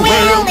killer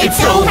whale? It's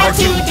so hard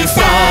to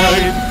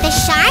decide. The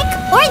shark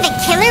or the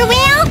killer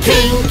whale?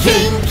 King,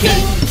 king,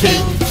 king,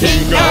 king,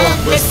 king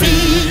of the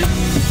sea.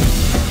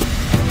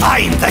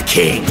 I'm the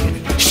king,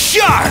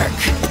 shark.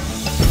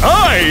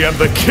 I am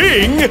the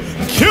king,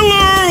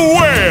 killer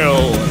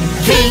whale.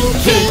 King,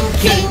 king,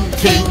 king,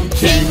 king,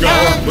 king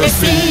of the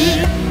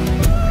sea.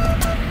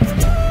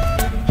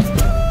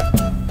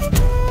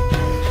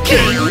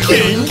 King,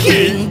 king,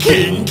 king,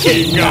 king,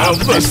 king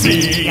of the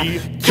sea.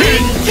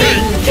 King,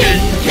 king,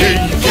 king,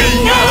 king,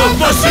 king of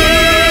the sea.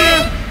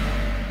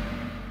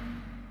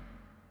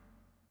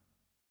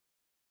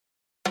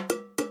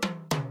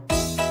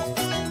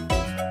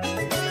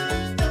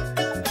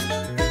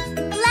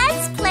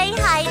 Let's play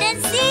hide and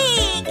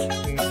seek.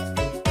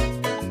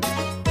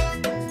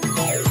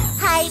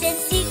 Hide and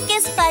seek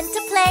is fun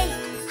to play.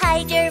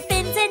 Hide your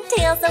fins and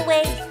tails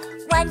away.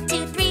 1,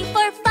 2, 3,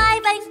 4,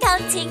 5, I'm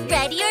counting.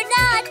 Ready or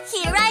not,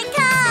 here I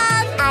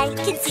come. I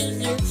can see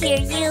you, here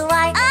you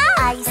are.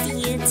 I see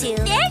you too,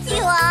 there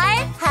you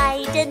are.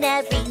 Hide in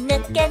every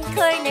nook and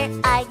corner.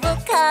 I will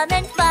come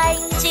and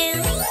find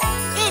you.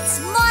 It's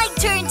my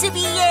turn to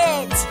be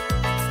it.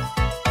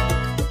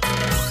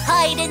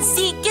 Hide and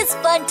seek is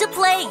fun to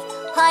play.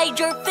 Hide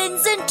your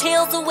fins and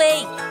tails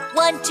away.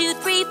 1, 2,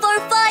 3, 4,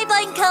 5,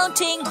 I'm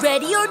counting.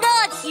 Ready or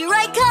not, here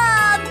I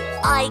come.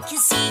 I can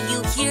see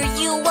you, here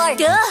you are.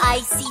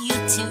 I see you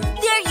too,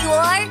 there you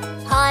are.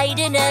 Hide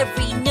in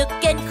every nook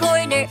and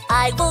corner.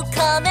 I will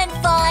come and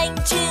find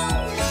you.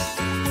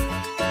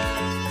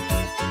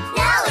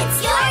 Now it's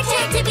your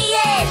turn to be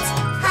it.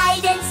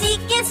 Hide and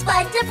seek is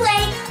fun to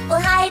play. We'll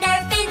hide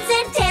our fins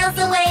and tails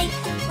away.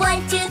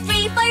 1, 2,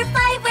 3, 4,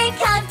 5, we're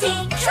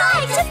counting.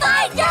 Try to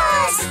find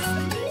us.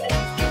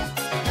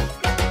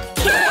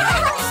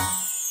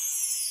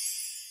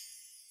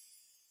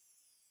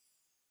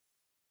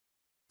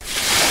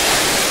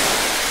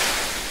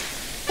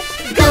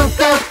 Go,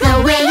 go, go,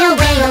 whale,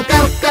 whale,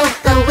 go, go,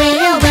 go,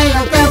 whale,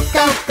 whale, go,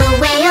 go, go,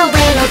 whale,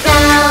 whale, go.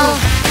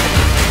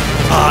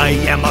 I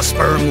am a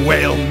sperm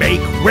whale,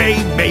 make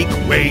way, make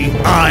way.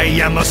 I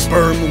am a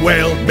sperm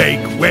whale,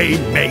 make way,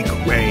 make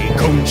way.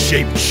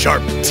 Cone-shaped,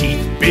 sharp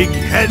teeth,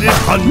 big-headed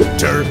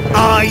hunter.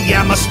 I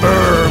am a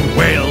sperm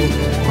whale.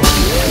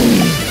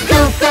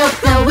 Go, go,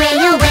 go,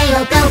 whale,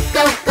 whale, go,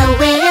 go, go,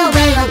 whale,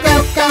 whale,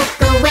 go, go,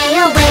 go,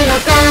 whale, whale,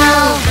 go.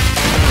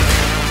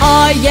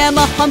 I am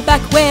a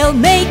humpback whale,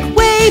 make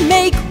way,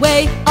 make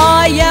way.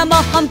 I am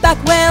a humpback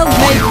whale,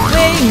 make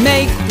way,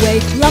 make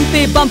way.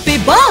 Lumpy, bumpy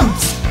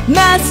bumps,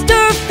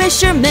 master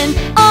fisherman.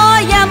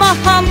 I am a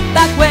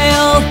humpback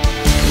whale.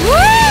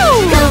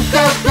 Woo! Go,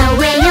 go, go,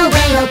 whale,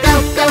 whale, go,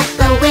 go,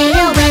 go,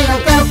 whale, whale,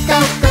 go, go,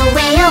 go,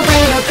 whale,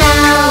 whale, go.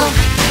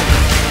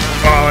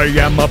 I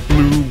am a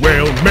blue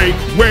whale, make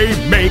way,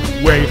 make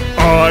way.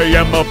 I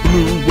am a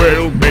blue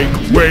whale, make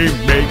way,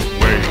 make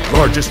way.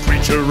 Largest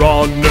creature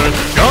on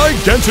earth,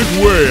 gigantic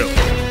whale.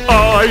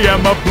 I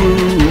am a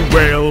blue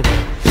whale.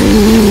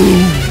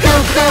 Go,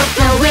 go,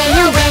 go,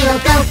 whale, whale,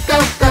 go, go,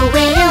 go,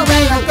 whale,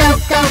 whale, go,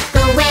 go,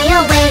 go,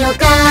 whale, whale,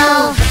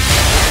 go.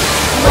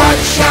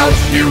 Watch out,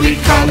 here we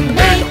come,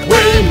 make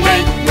way,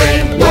 make way.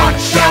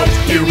 Watch out,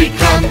 here we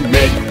come,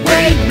 make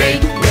way,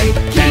 make way.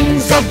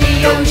 Kings of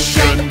the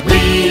ocean,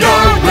 we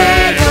are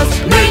whales.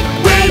 Make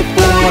way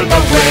for the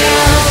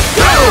whale.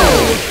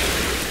 Go!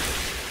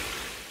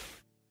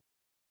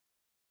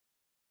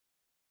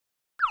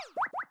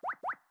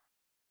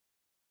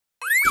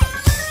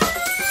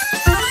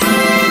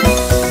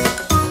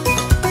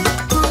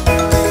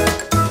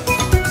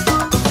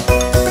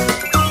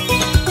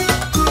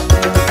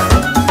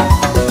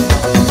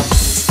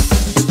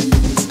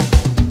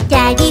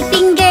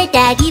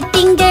 Daddy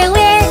finger,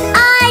 where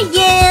are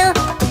you?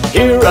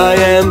 Here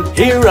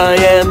I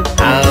am,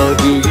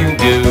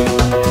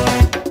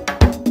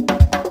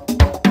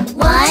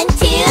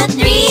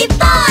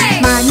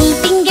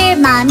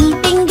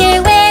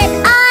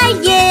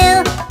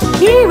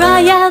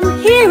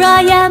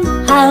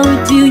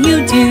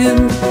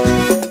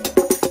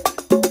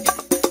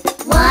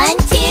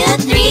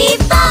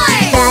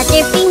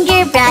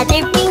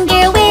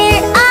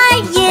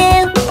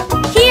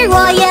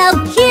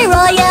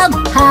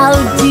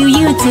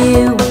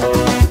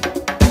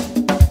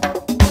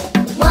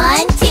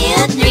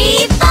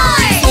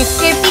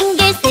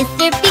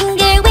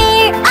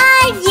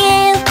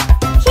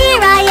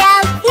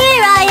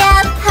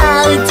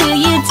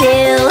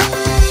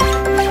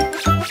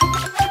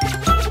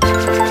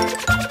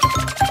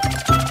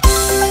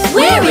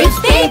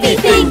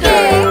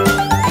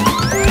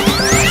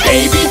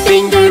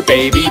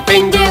 Baby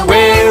finger,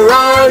 where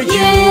are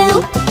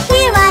you?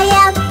 Here I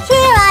am,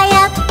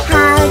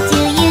 how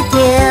do you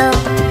do?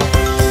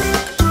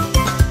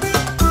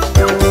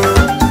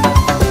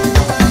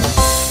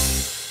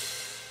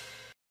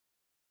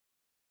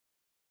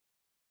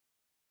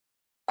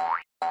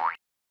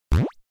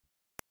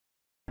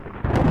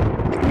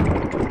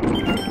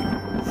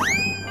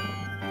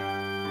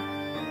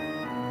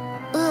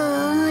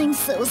 I'm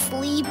so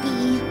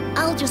sleepy.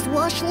 I'll just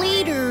wash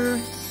later.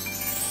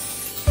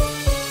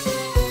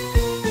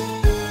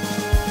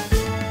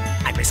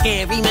 I'm a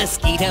scary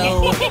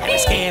mosquito. I'm a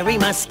scary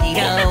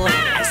mosquito.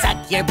 I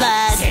suck your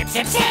blood. Sip,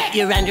 sip, sip.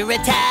 You're under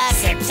attack.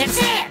 Sip, sip,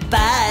 sip.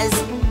 Buzz,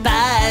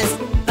 buzz,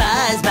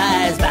 buzz,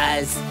 buzz,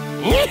 buzz.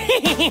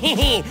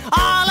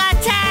 All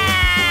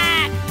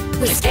attack!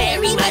 We're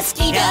scary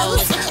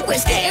mosquitoes. We're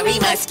scary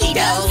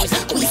mosquitoes.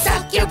 We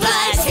suck your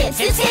blood. Sip,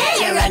 sip, sip.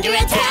 You're under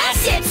attack.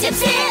 Sip, sip,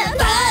 sip.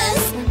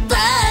 Buzz,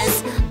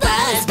 buzz,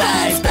 buzz,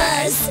 buzz,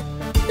 buzz.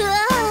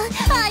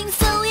 I'm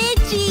so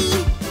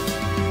itchy.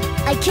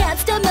 I can't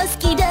stand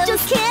mosquitoes.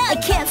 Just can't.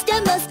 I can't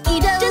stand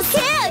mosquitoes. Just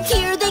can't.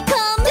 Here they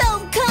come.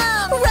 Don't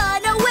come.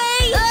 Run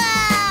away.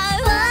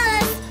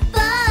 Buzz,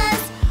 buzz,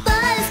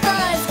 buzz,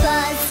 buzz,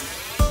 buzz.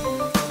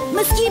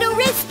 Mosquito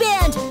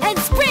wristband and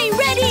spray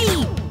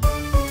ready.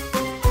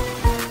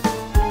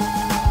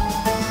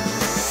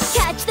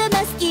 Catch the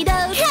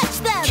mosquitoes. Catch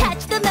them.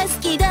 Catch the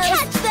mosquitoes.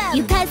 Catch them.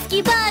 You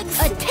pesky bugs.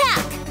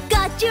 Attack.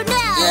 Got you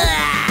now.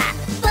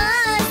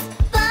 Buzz,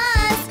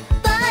 buzz,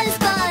 buzz,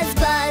 buzz,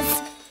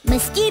 buzz.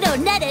 Mosquito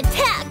net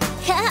attack.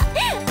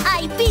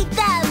 I beat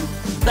them.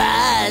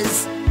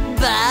 Buzz,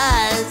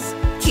 buzz.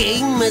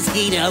 King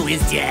Mosquito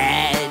is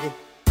dead.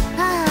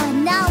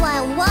 Now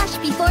I'll wash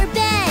before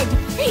bed.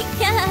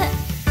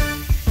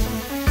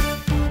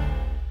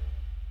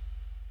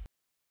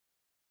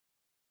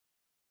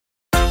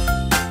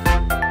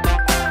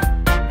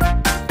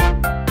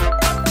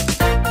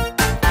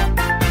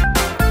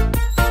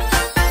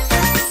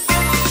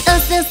 Oh,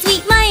 so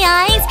sweet,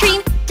 my ice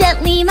cream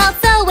gently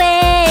melts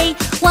away.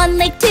 One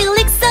lick, two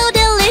licks, so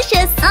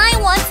delicious. I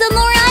want some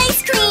more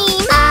ice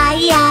cream.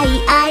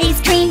 Ice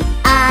cream.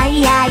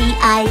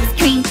 Ice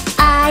cream.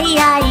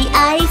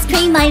 Ice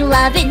cream. I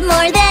love it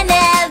more than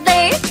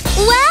ever.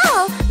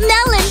 Wow,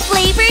 melon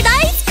flavored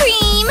ice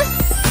cream.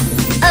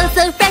 Oh,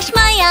 so fresh,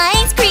 my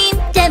ice cream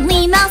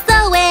gently melts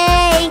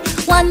away.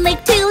 One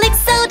lick, two licks,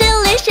 so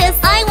delicious.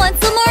 I want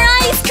some more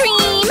ice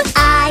cream.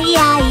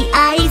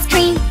 Ice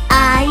cream.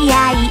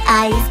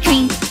 Ice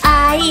cream.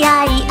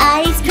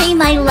 Ice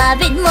cream. I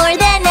love it more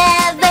than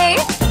ever.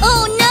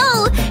 Oh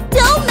no,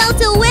 don't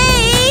melt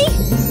away.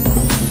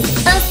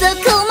 Oh, so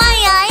cool, my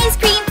ice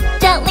cream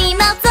gently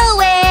melts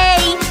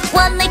away.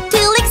 One lick,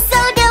 two licks,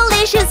 so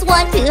delicious.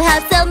 Want to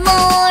have some more.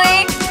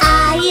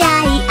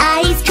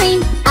 Ice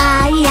cream.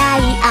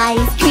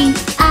 Ice cream.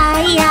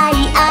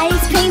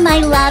 Ice cream. I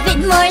love it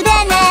more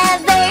than ever.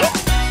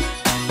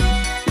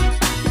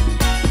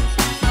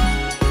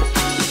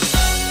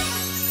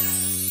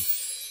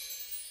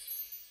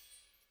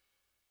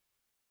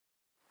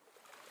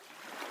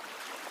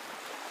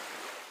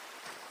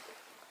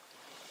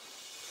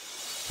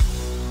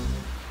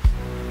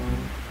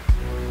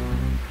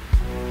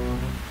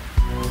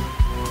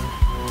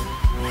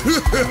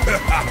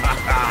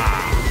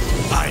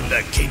 I'm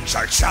the king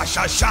shark, sha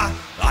sha sha.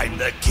 I'm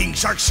the king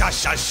shark, sha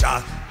sha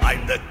sha.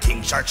 I'm the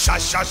king shark, sha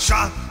sha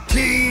sha.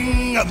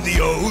 King of the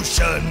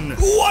ocean.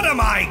 What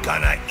am I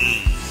gonna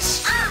eat?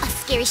 A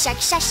scary shark,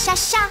 sha sha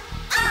sha.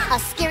 A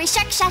scary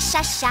shark, sha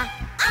sha sha.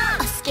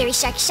 A scary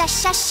shark, sha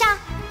sha sha.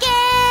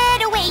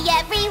 Get away,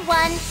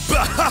 everyone.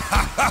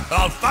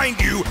 I'll find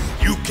you.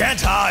 You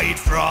can't hide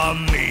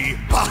from me.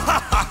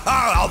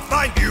 I'll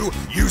find you.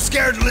 You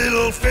scared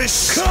little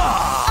fish.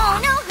 Oh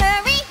no,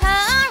 hurry,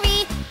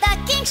 hurry. The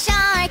king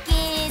shark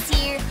is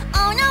here.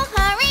 Oh no,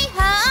 hurry,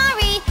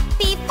 hurry.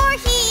 Before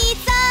he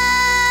eats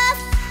us.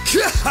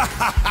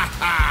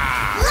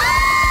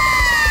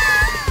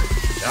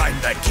 I'm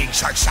the king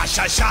shark, sha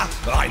sha sha.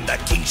 I'm the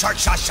king shark,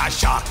 sha sha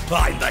sha.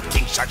 I'm the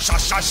king shark, sha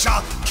sha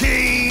sha.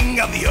 King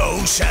of the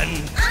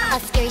ocean. A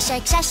scary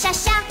shark, sha sha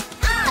sha.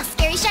 A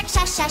scary shark,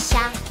 sha sha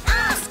sha.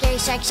 A scary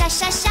shark, sha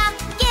sha sha.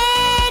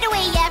 Get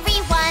away,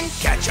 everyone.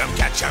 Catch 'em,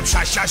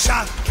 sha sha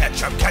sha.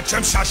 Catch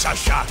 'em, sha sha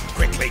sha.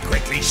 Quickly,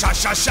 quickly, sha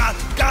sha sha.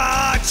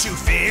 Got you,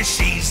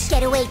 fishies.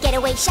 Get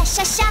away, sha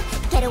sha sha.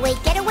 Get away,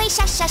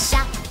 sha sha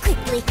sha.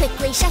 Quickly,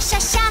 quickly, sha sha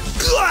sha.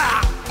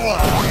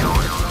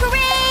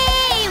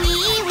 Hooray, we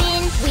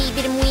win. We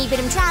beat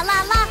 'em, tra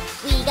la la.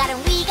 We got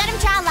 'em,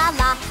 tra la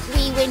la.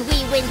 We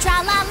win,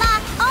 tra la la.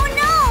 Oh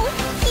no,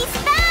 he's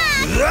back.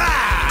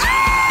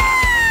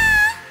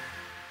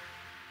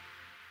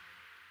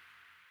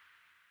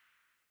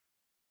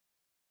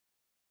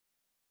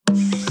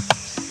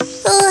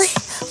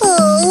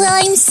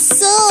 I'm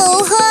so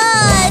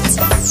hot.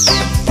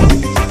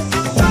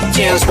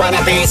 Choose one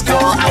of these cool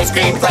ice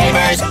cream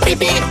flavors. Beep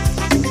beep.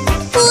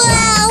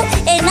 Wow,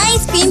 an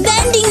ice cream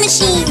vending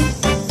machine.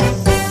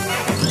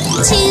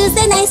 Choose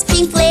an ice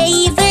cream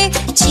flavor.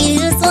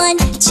 Choose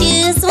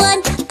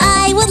one.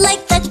 I would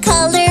like the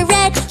color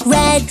red.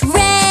 Red,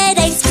 red.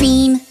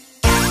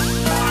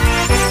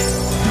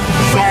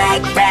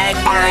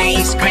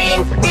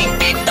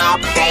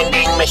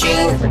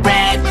 machine.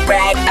 Red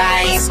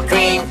ice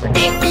cream.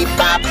 Beep beep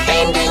bop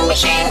vending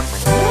machine.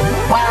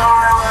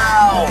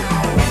 Wow!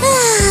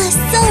 Ah,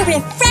 so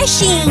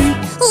refreshing.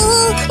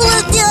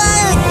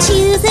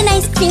 Choose an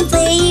ice cream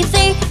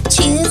flavor.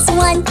 Choose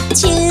one.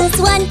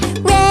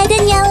 Red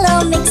and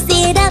yellow, mix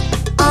it up.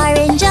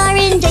 Orange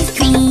ice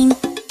cream.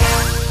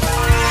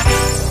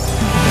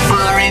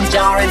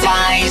 Orange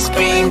ice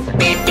cream.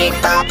 Beep beep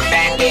bop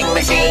vending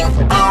machine.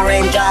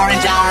 Orange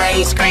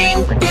ice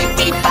cream. Beep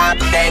beep bop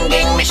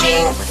vending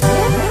machine.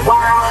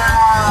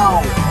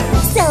 Wow!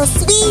 So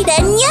sweet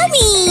and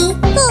yummy.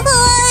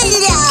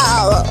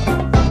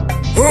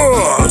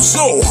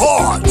 So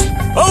hot!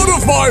 Out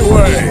of my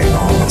way!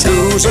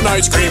 Choose an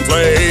ice cream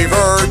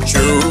flavor.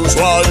 Choose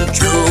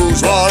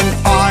one.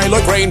 I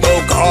like rainbow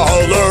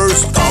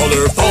colors.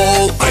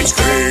 Colorful ice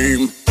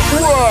cream.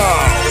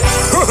 Wow!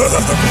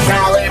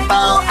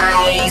 Colorful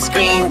ice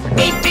cream.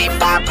 Beep beep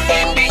bop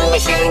vending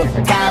machine.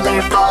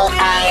 Colorful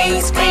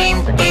ice cream.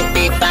 Beep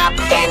beep bop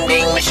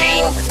vending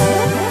machine.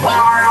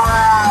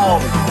 Wow!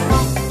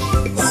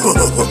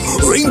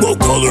 Rainbow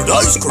colored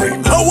ice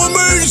cream. How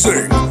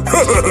amazing!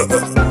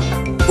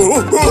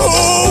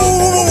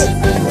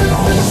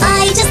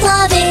 I just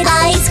love it,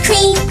 ice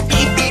cream.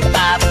 Beep beep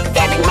bop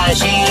vending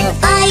machine.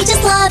 I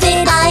just love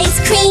it, ice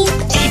cream.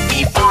 Beep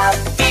beep bop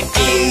beep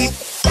beep.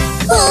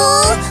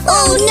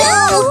 Oh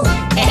no!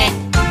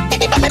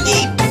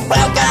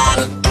 Well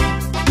done.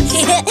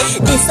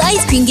 This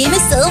ice cream game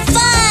is so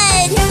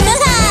fun!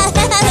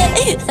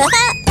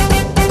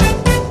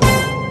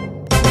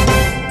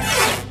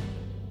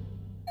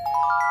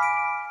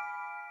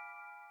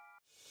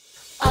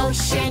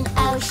 Ocean,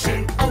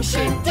 ocean,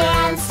 ocean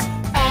dance.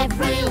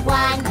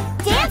 Everyone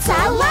dance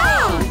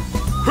along.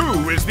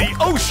 Who is the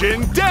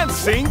ocean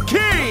dancing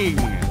king?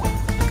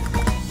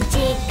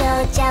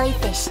 Jiggle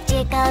jellyfish,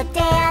 jiggle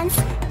dance.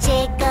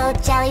 Jiggle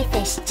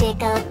jellyfish,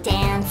 jiggle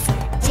dance.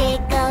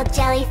 Jiggle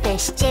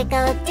jellyfish,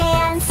 jiggle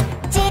dance.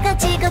 Jiggle,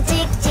 jiggle,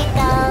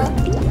 jiggle.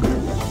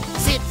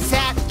 Zip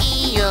zap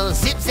eel,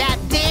 zip zap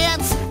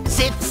dance.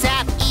 Zip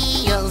zap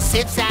eel,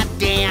 zip zap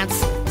dance.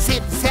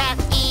 Zip zap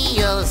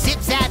eel,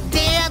 zip zap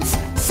dance.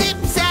 Zip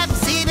zap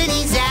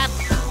zippity zap.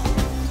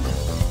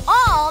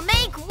 All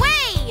make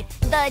way!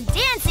 The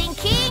dancing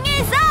king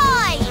is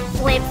I!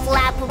 Flip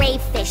flap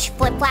rayfish,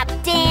 flip flap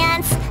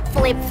dance.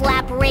 Flip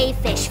flap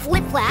rayfish,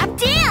 flip flap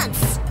dance.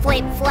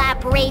 Flip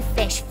flap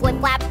rayfish, flip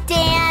flap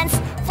dance.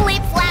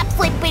 Flip flap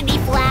flippity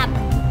flap.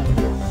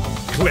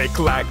 Click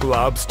clack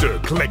lobster,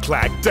 click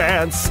clack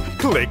dance.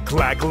 Click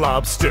clack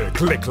lobster,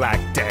 click clack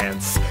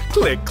dance.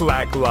 Click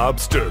clack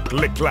lobster,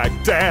 click clack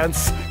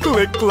dance.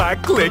 Click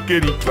clack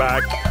clickety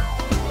clack.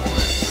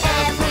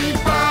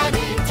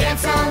 Everybody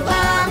dance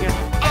along.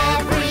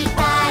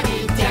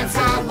 Everybody dance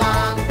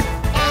along.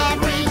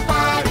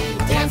 Everybody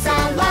dance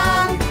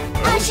along.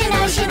 Ocean,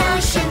 ocean,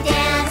 ocean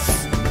dance.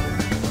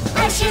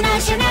 Ocean,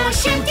 ocean,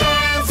 ocean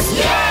dance.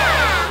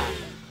 Yeah!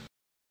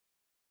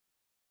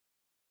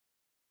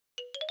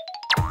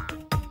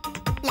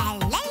 La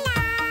la la.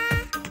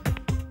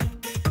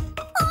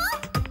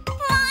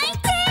 My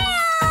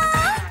tail!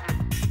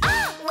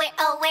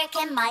 Where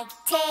can my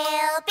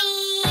tail be?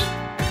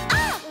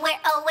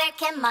 Where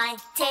can my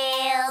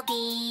tail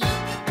be?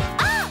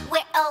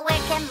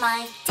 Where can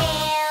my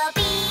tail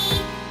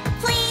be?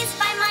 Please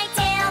find my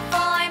tail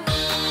for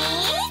me.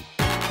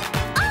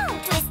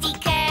 Twisty,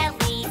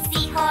 curly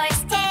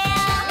seahorse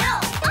tail. No.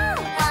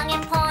 Long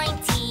and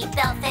pointy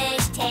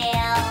bellfish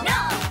tail. No.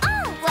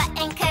 Flat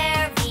and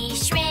curvy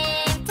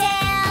shrimp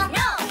tail.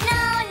 No.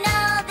 No,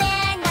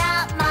 they're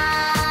not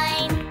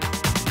mine.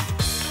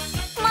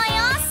 My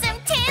awesome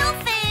tail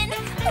fin.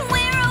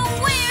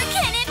 Where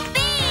can it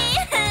be?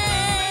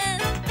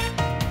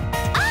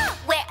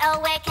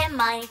 Where can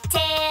my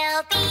tail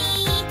be?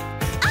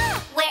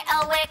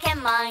 Where can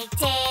my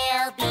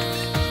tail be?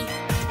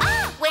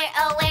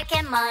 Where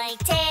can my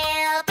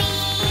tail be?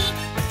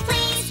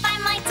 Please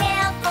find my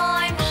tail for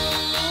me.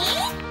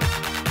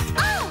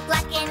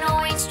 Black and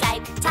orange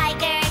striped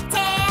tiger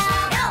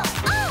tail. No.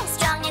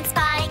 Strong and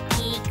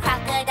spiky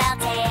crocodile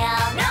tail.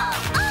 No.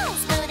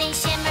 Smooth and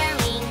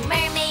shimmering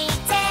mermaid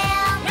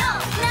tail. No.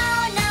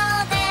 No,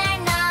 they're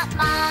not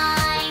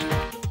mine.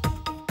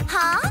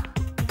 Huh?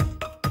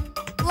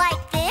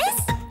 Like this?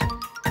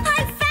 I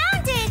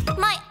found it!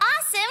 My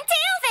awesome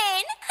tail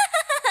fin!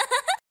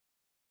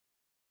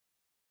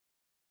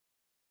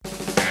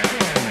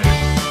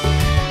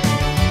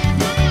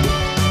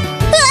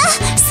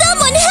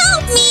 Someone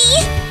help me!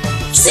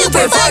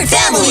 Super Fart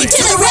Family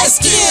to the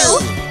rescue!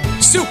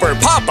 Super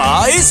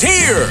Papa is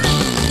here!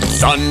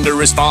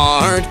 Thunderous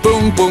fart,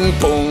 boom, boom,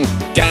 boom.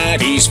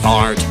 Daddy's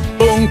fart,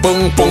 boom,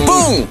 boom, boom,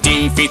 boom.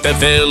 Defeat the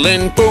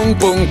villain, boom,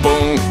 boom,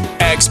 boom.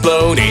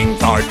 Exploding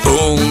fart,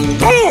 boom,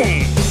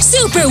 boom.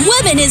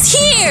 Superwoman is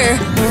here!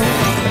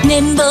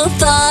 Nimble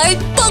fart,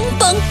 bong,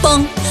 bong,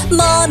 bong.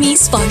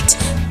 Mommy's fart,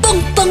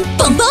 bong, bong,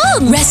 bong,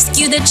 bong.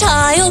 Rescue the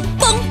child,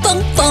 bong,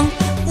 bong, bong.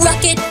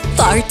 Rocket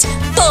fart,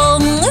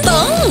 bong,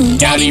 bong.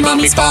 Daddy,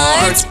 Mommy's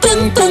farts,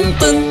 boom, boom,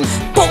 boom.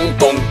 Boom,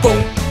 boom,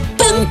 boom.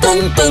 Boom,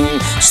 boom, boom.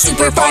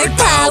 Super fart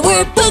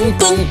power, boom,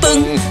 boom,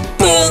 boom,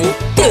 boom,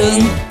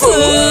 boom,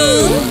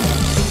 boom.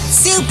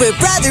 Super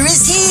brother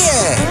is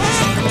here.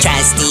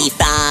 Trusty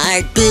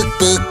fart, book,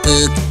 book,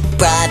 book.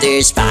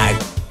 Brothers fart,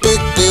 book,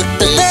 book,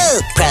 book,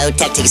 book.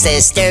 Protecting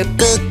sister,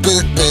 book,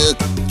 book, book.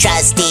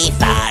 Trusty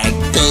fart,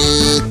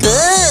 book,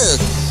 book.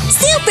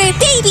 Super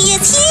baby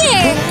is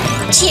here.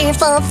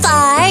 Cheerful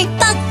fart,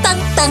 bang,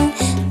 bang, bang.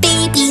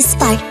 Baby's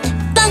fart,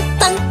 bang,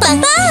 bang,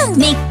 bang, bang.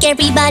 Make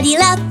everybody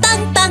laugh,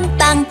 bang, bang,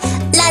 bang.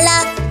 La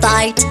la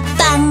fart,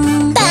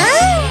 bang,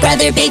 bang.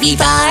 Brother baby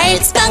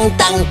farts, bang,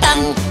 bang,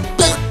 bang.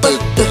 Book,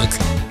 book, book.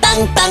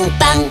 Bang, bang,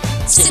 bang.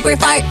 Super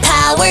fart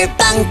power,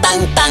 bang,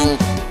 bang, bang.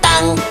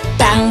 Bang,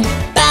 bang,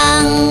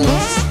 bang.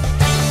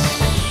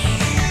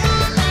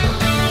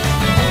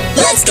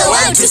 Let's go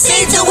out to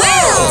save the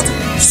world.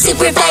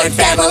 Super fart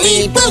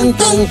family, boom,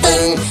 boom,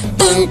 boom.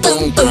 Boom,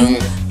 boom, boom.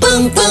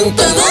 Boom, boom,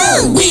 boom,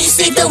 boom. We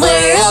save the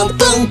world,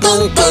 boom,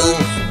 boom, boom.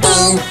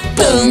 Boom,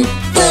 boom,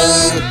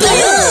 boom,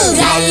 boom.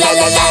 La la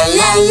la la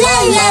la la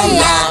la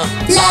la.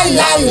 La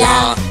la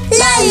la.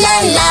 La la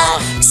la.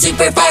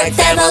 Super fart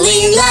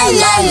family, la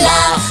la la.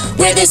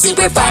 We're the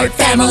super fart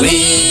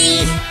family.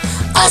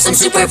 Awesome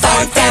super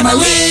fart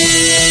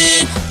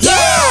family.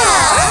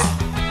 Yeah!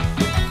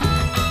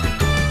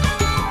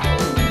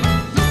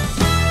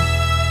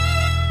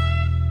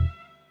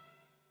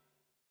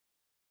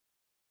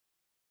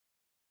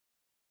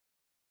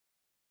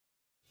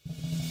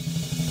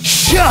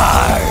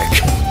 Shark!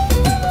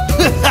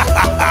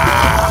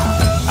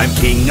 I'm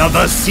king of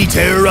the sea,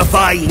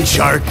 terrifying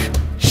shark.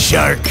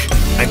 Shark!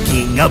 I'm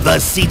king of the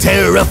sea,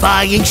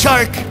 terrifying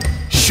shark.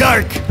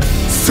 Shark!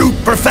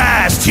 Super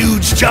fast,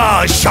 huge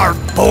jaws, sharp,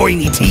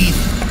 pointy teeth.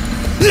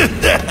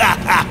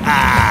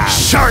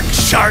 Shark,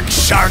 shark,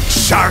 shark,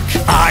 shark,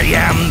 I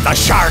am the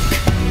shark.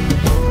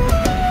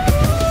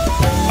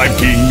 I'm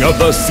king of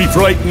the sea,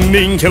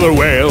 frightening killer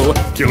whale,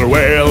 killer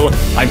whale.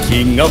 I'm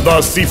king of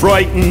the sea,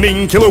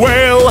 frightening killer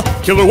whale,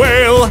 killer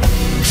whale.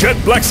 Jet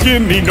black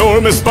skin,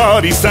 enormous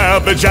body,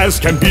 savage as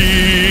can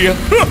be.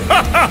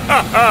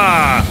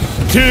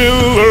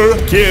 Killer,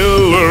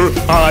 killer,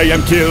 I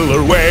am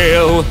killer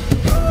whale.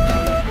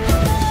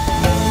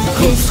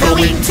 Who's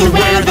going to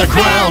wear the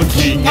crown,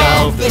 king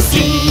of the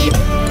sea?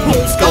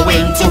 Who's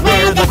going to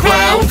wear the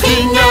crown,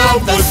 king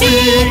of the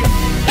sea?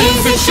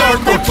 Is it shark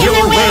or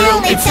killer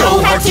whale? It's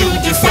so hard to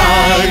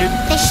decide.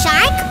 The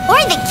shark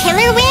or the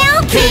killer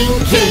whale? King,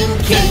 king,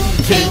 king,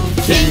 king,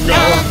 king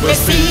of the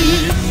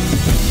sea.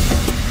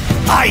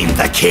 I'm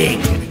the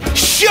king,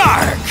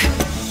 shark.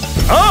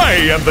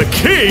 I am the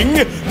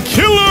king,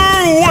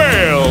 killer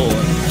whale.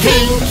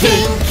 King,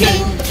 king,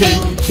 king,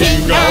 king,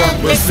 king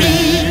of the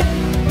sea.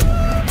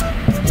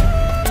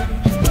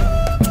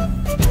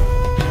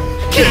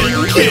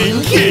 King,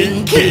 king,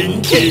 king,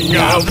 king, king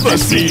of the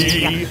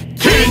sea.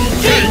 King,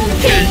 king,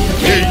 king,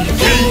 king,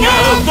 king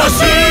of the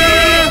sea.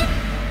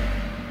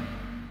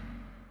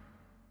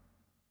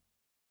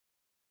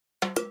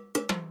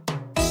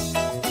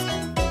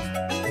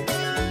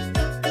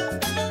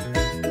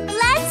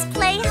 Let's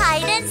play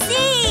hide and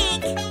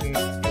seek.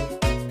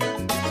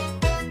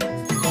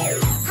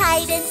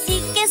 Hide and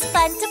seek is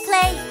fun to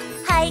play.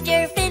 Hide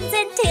your fins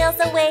and tails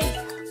away.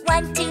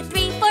 1, 2,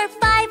 3, 4,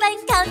 5,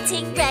 I'm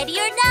counting. Ready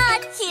or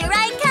not, here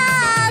I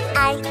come.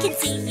 I can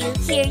see you,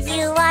 here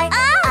you are.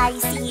 I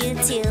see you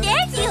too,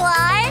 there you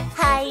are.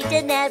 Hide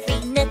in every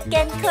nook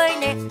and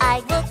corner.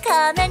 I will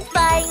come and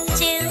find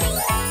you.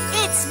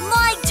 It's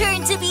my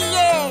turn to be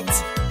it.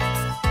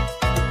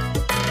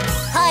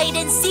 Hide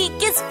and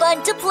seek is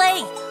fun to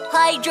play.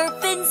 Hide your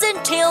fins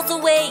and tails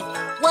away.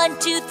 1,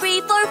 2,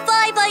 3, 4,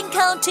 5, I'm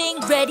counting.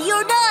 Ready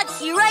or not,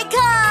 here I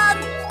come.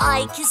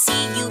 I can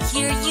see you,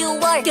 here you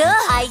are.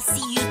 I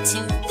see you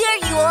too, there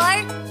you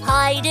are.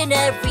 Hide in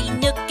every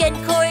nook and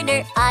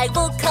corner. I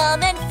will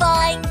come and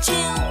find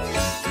you.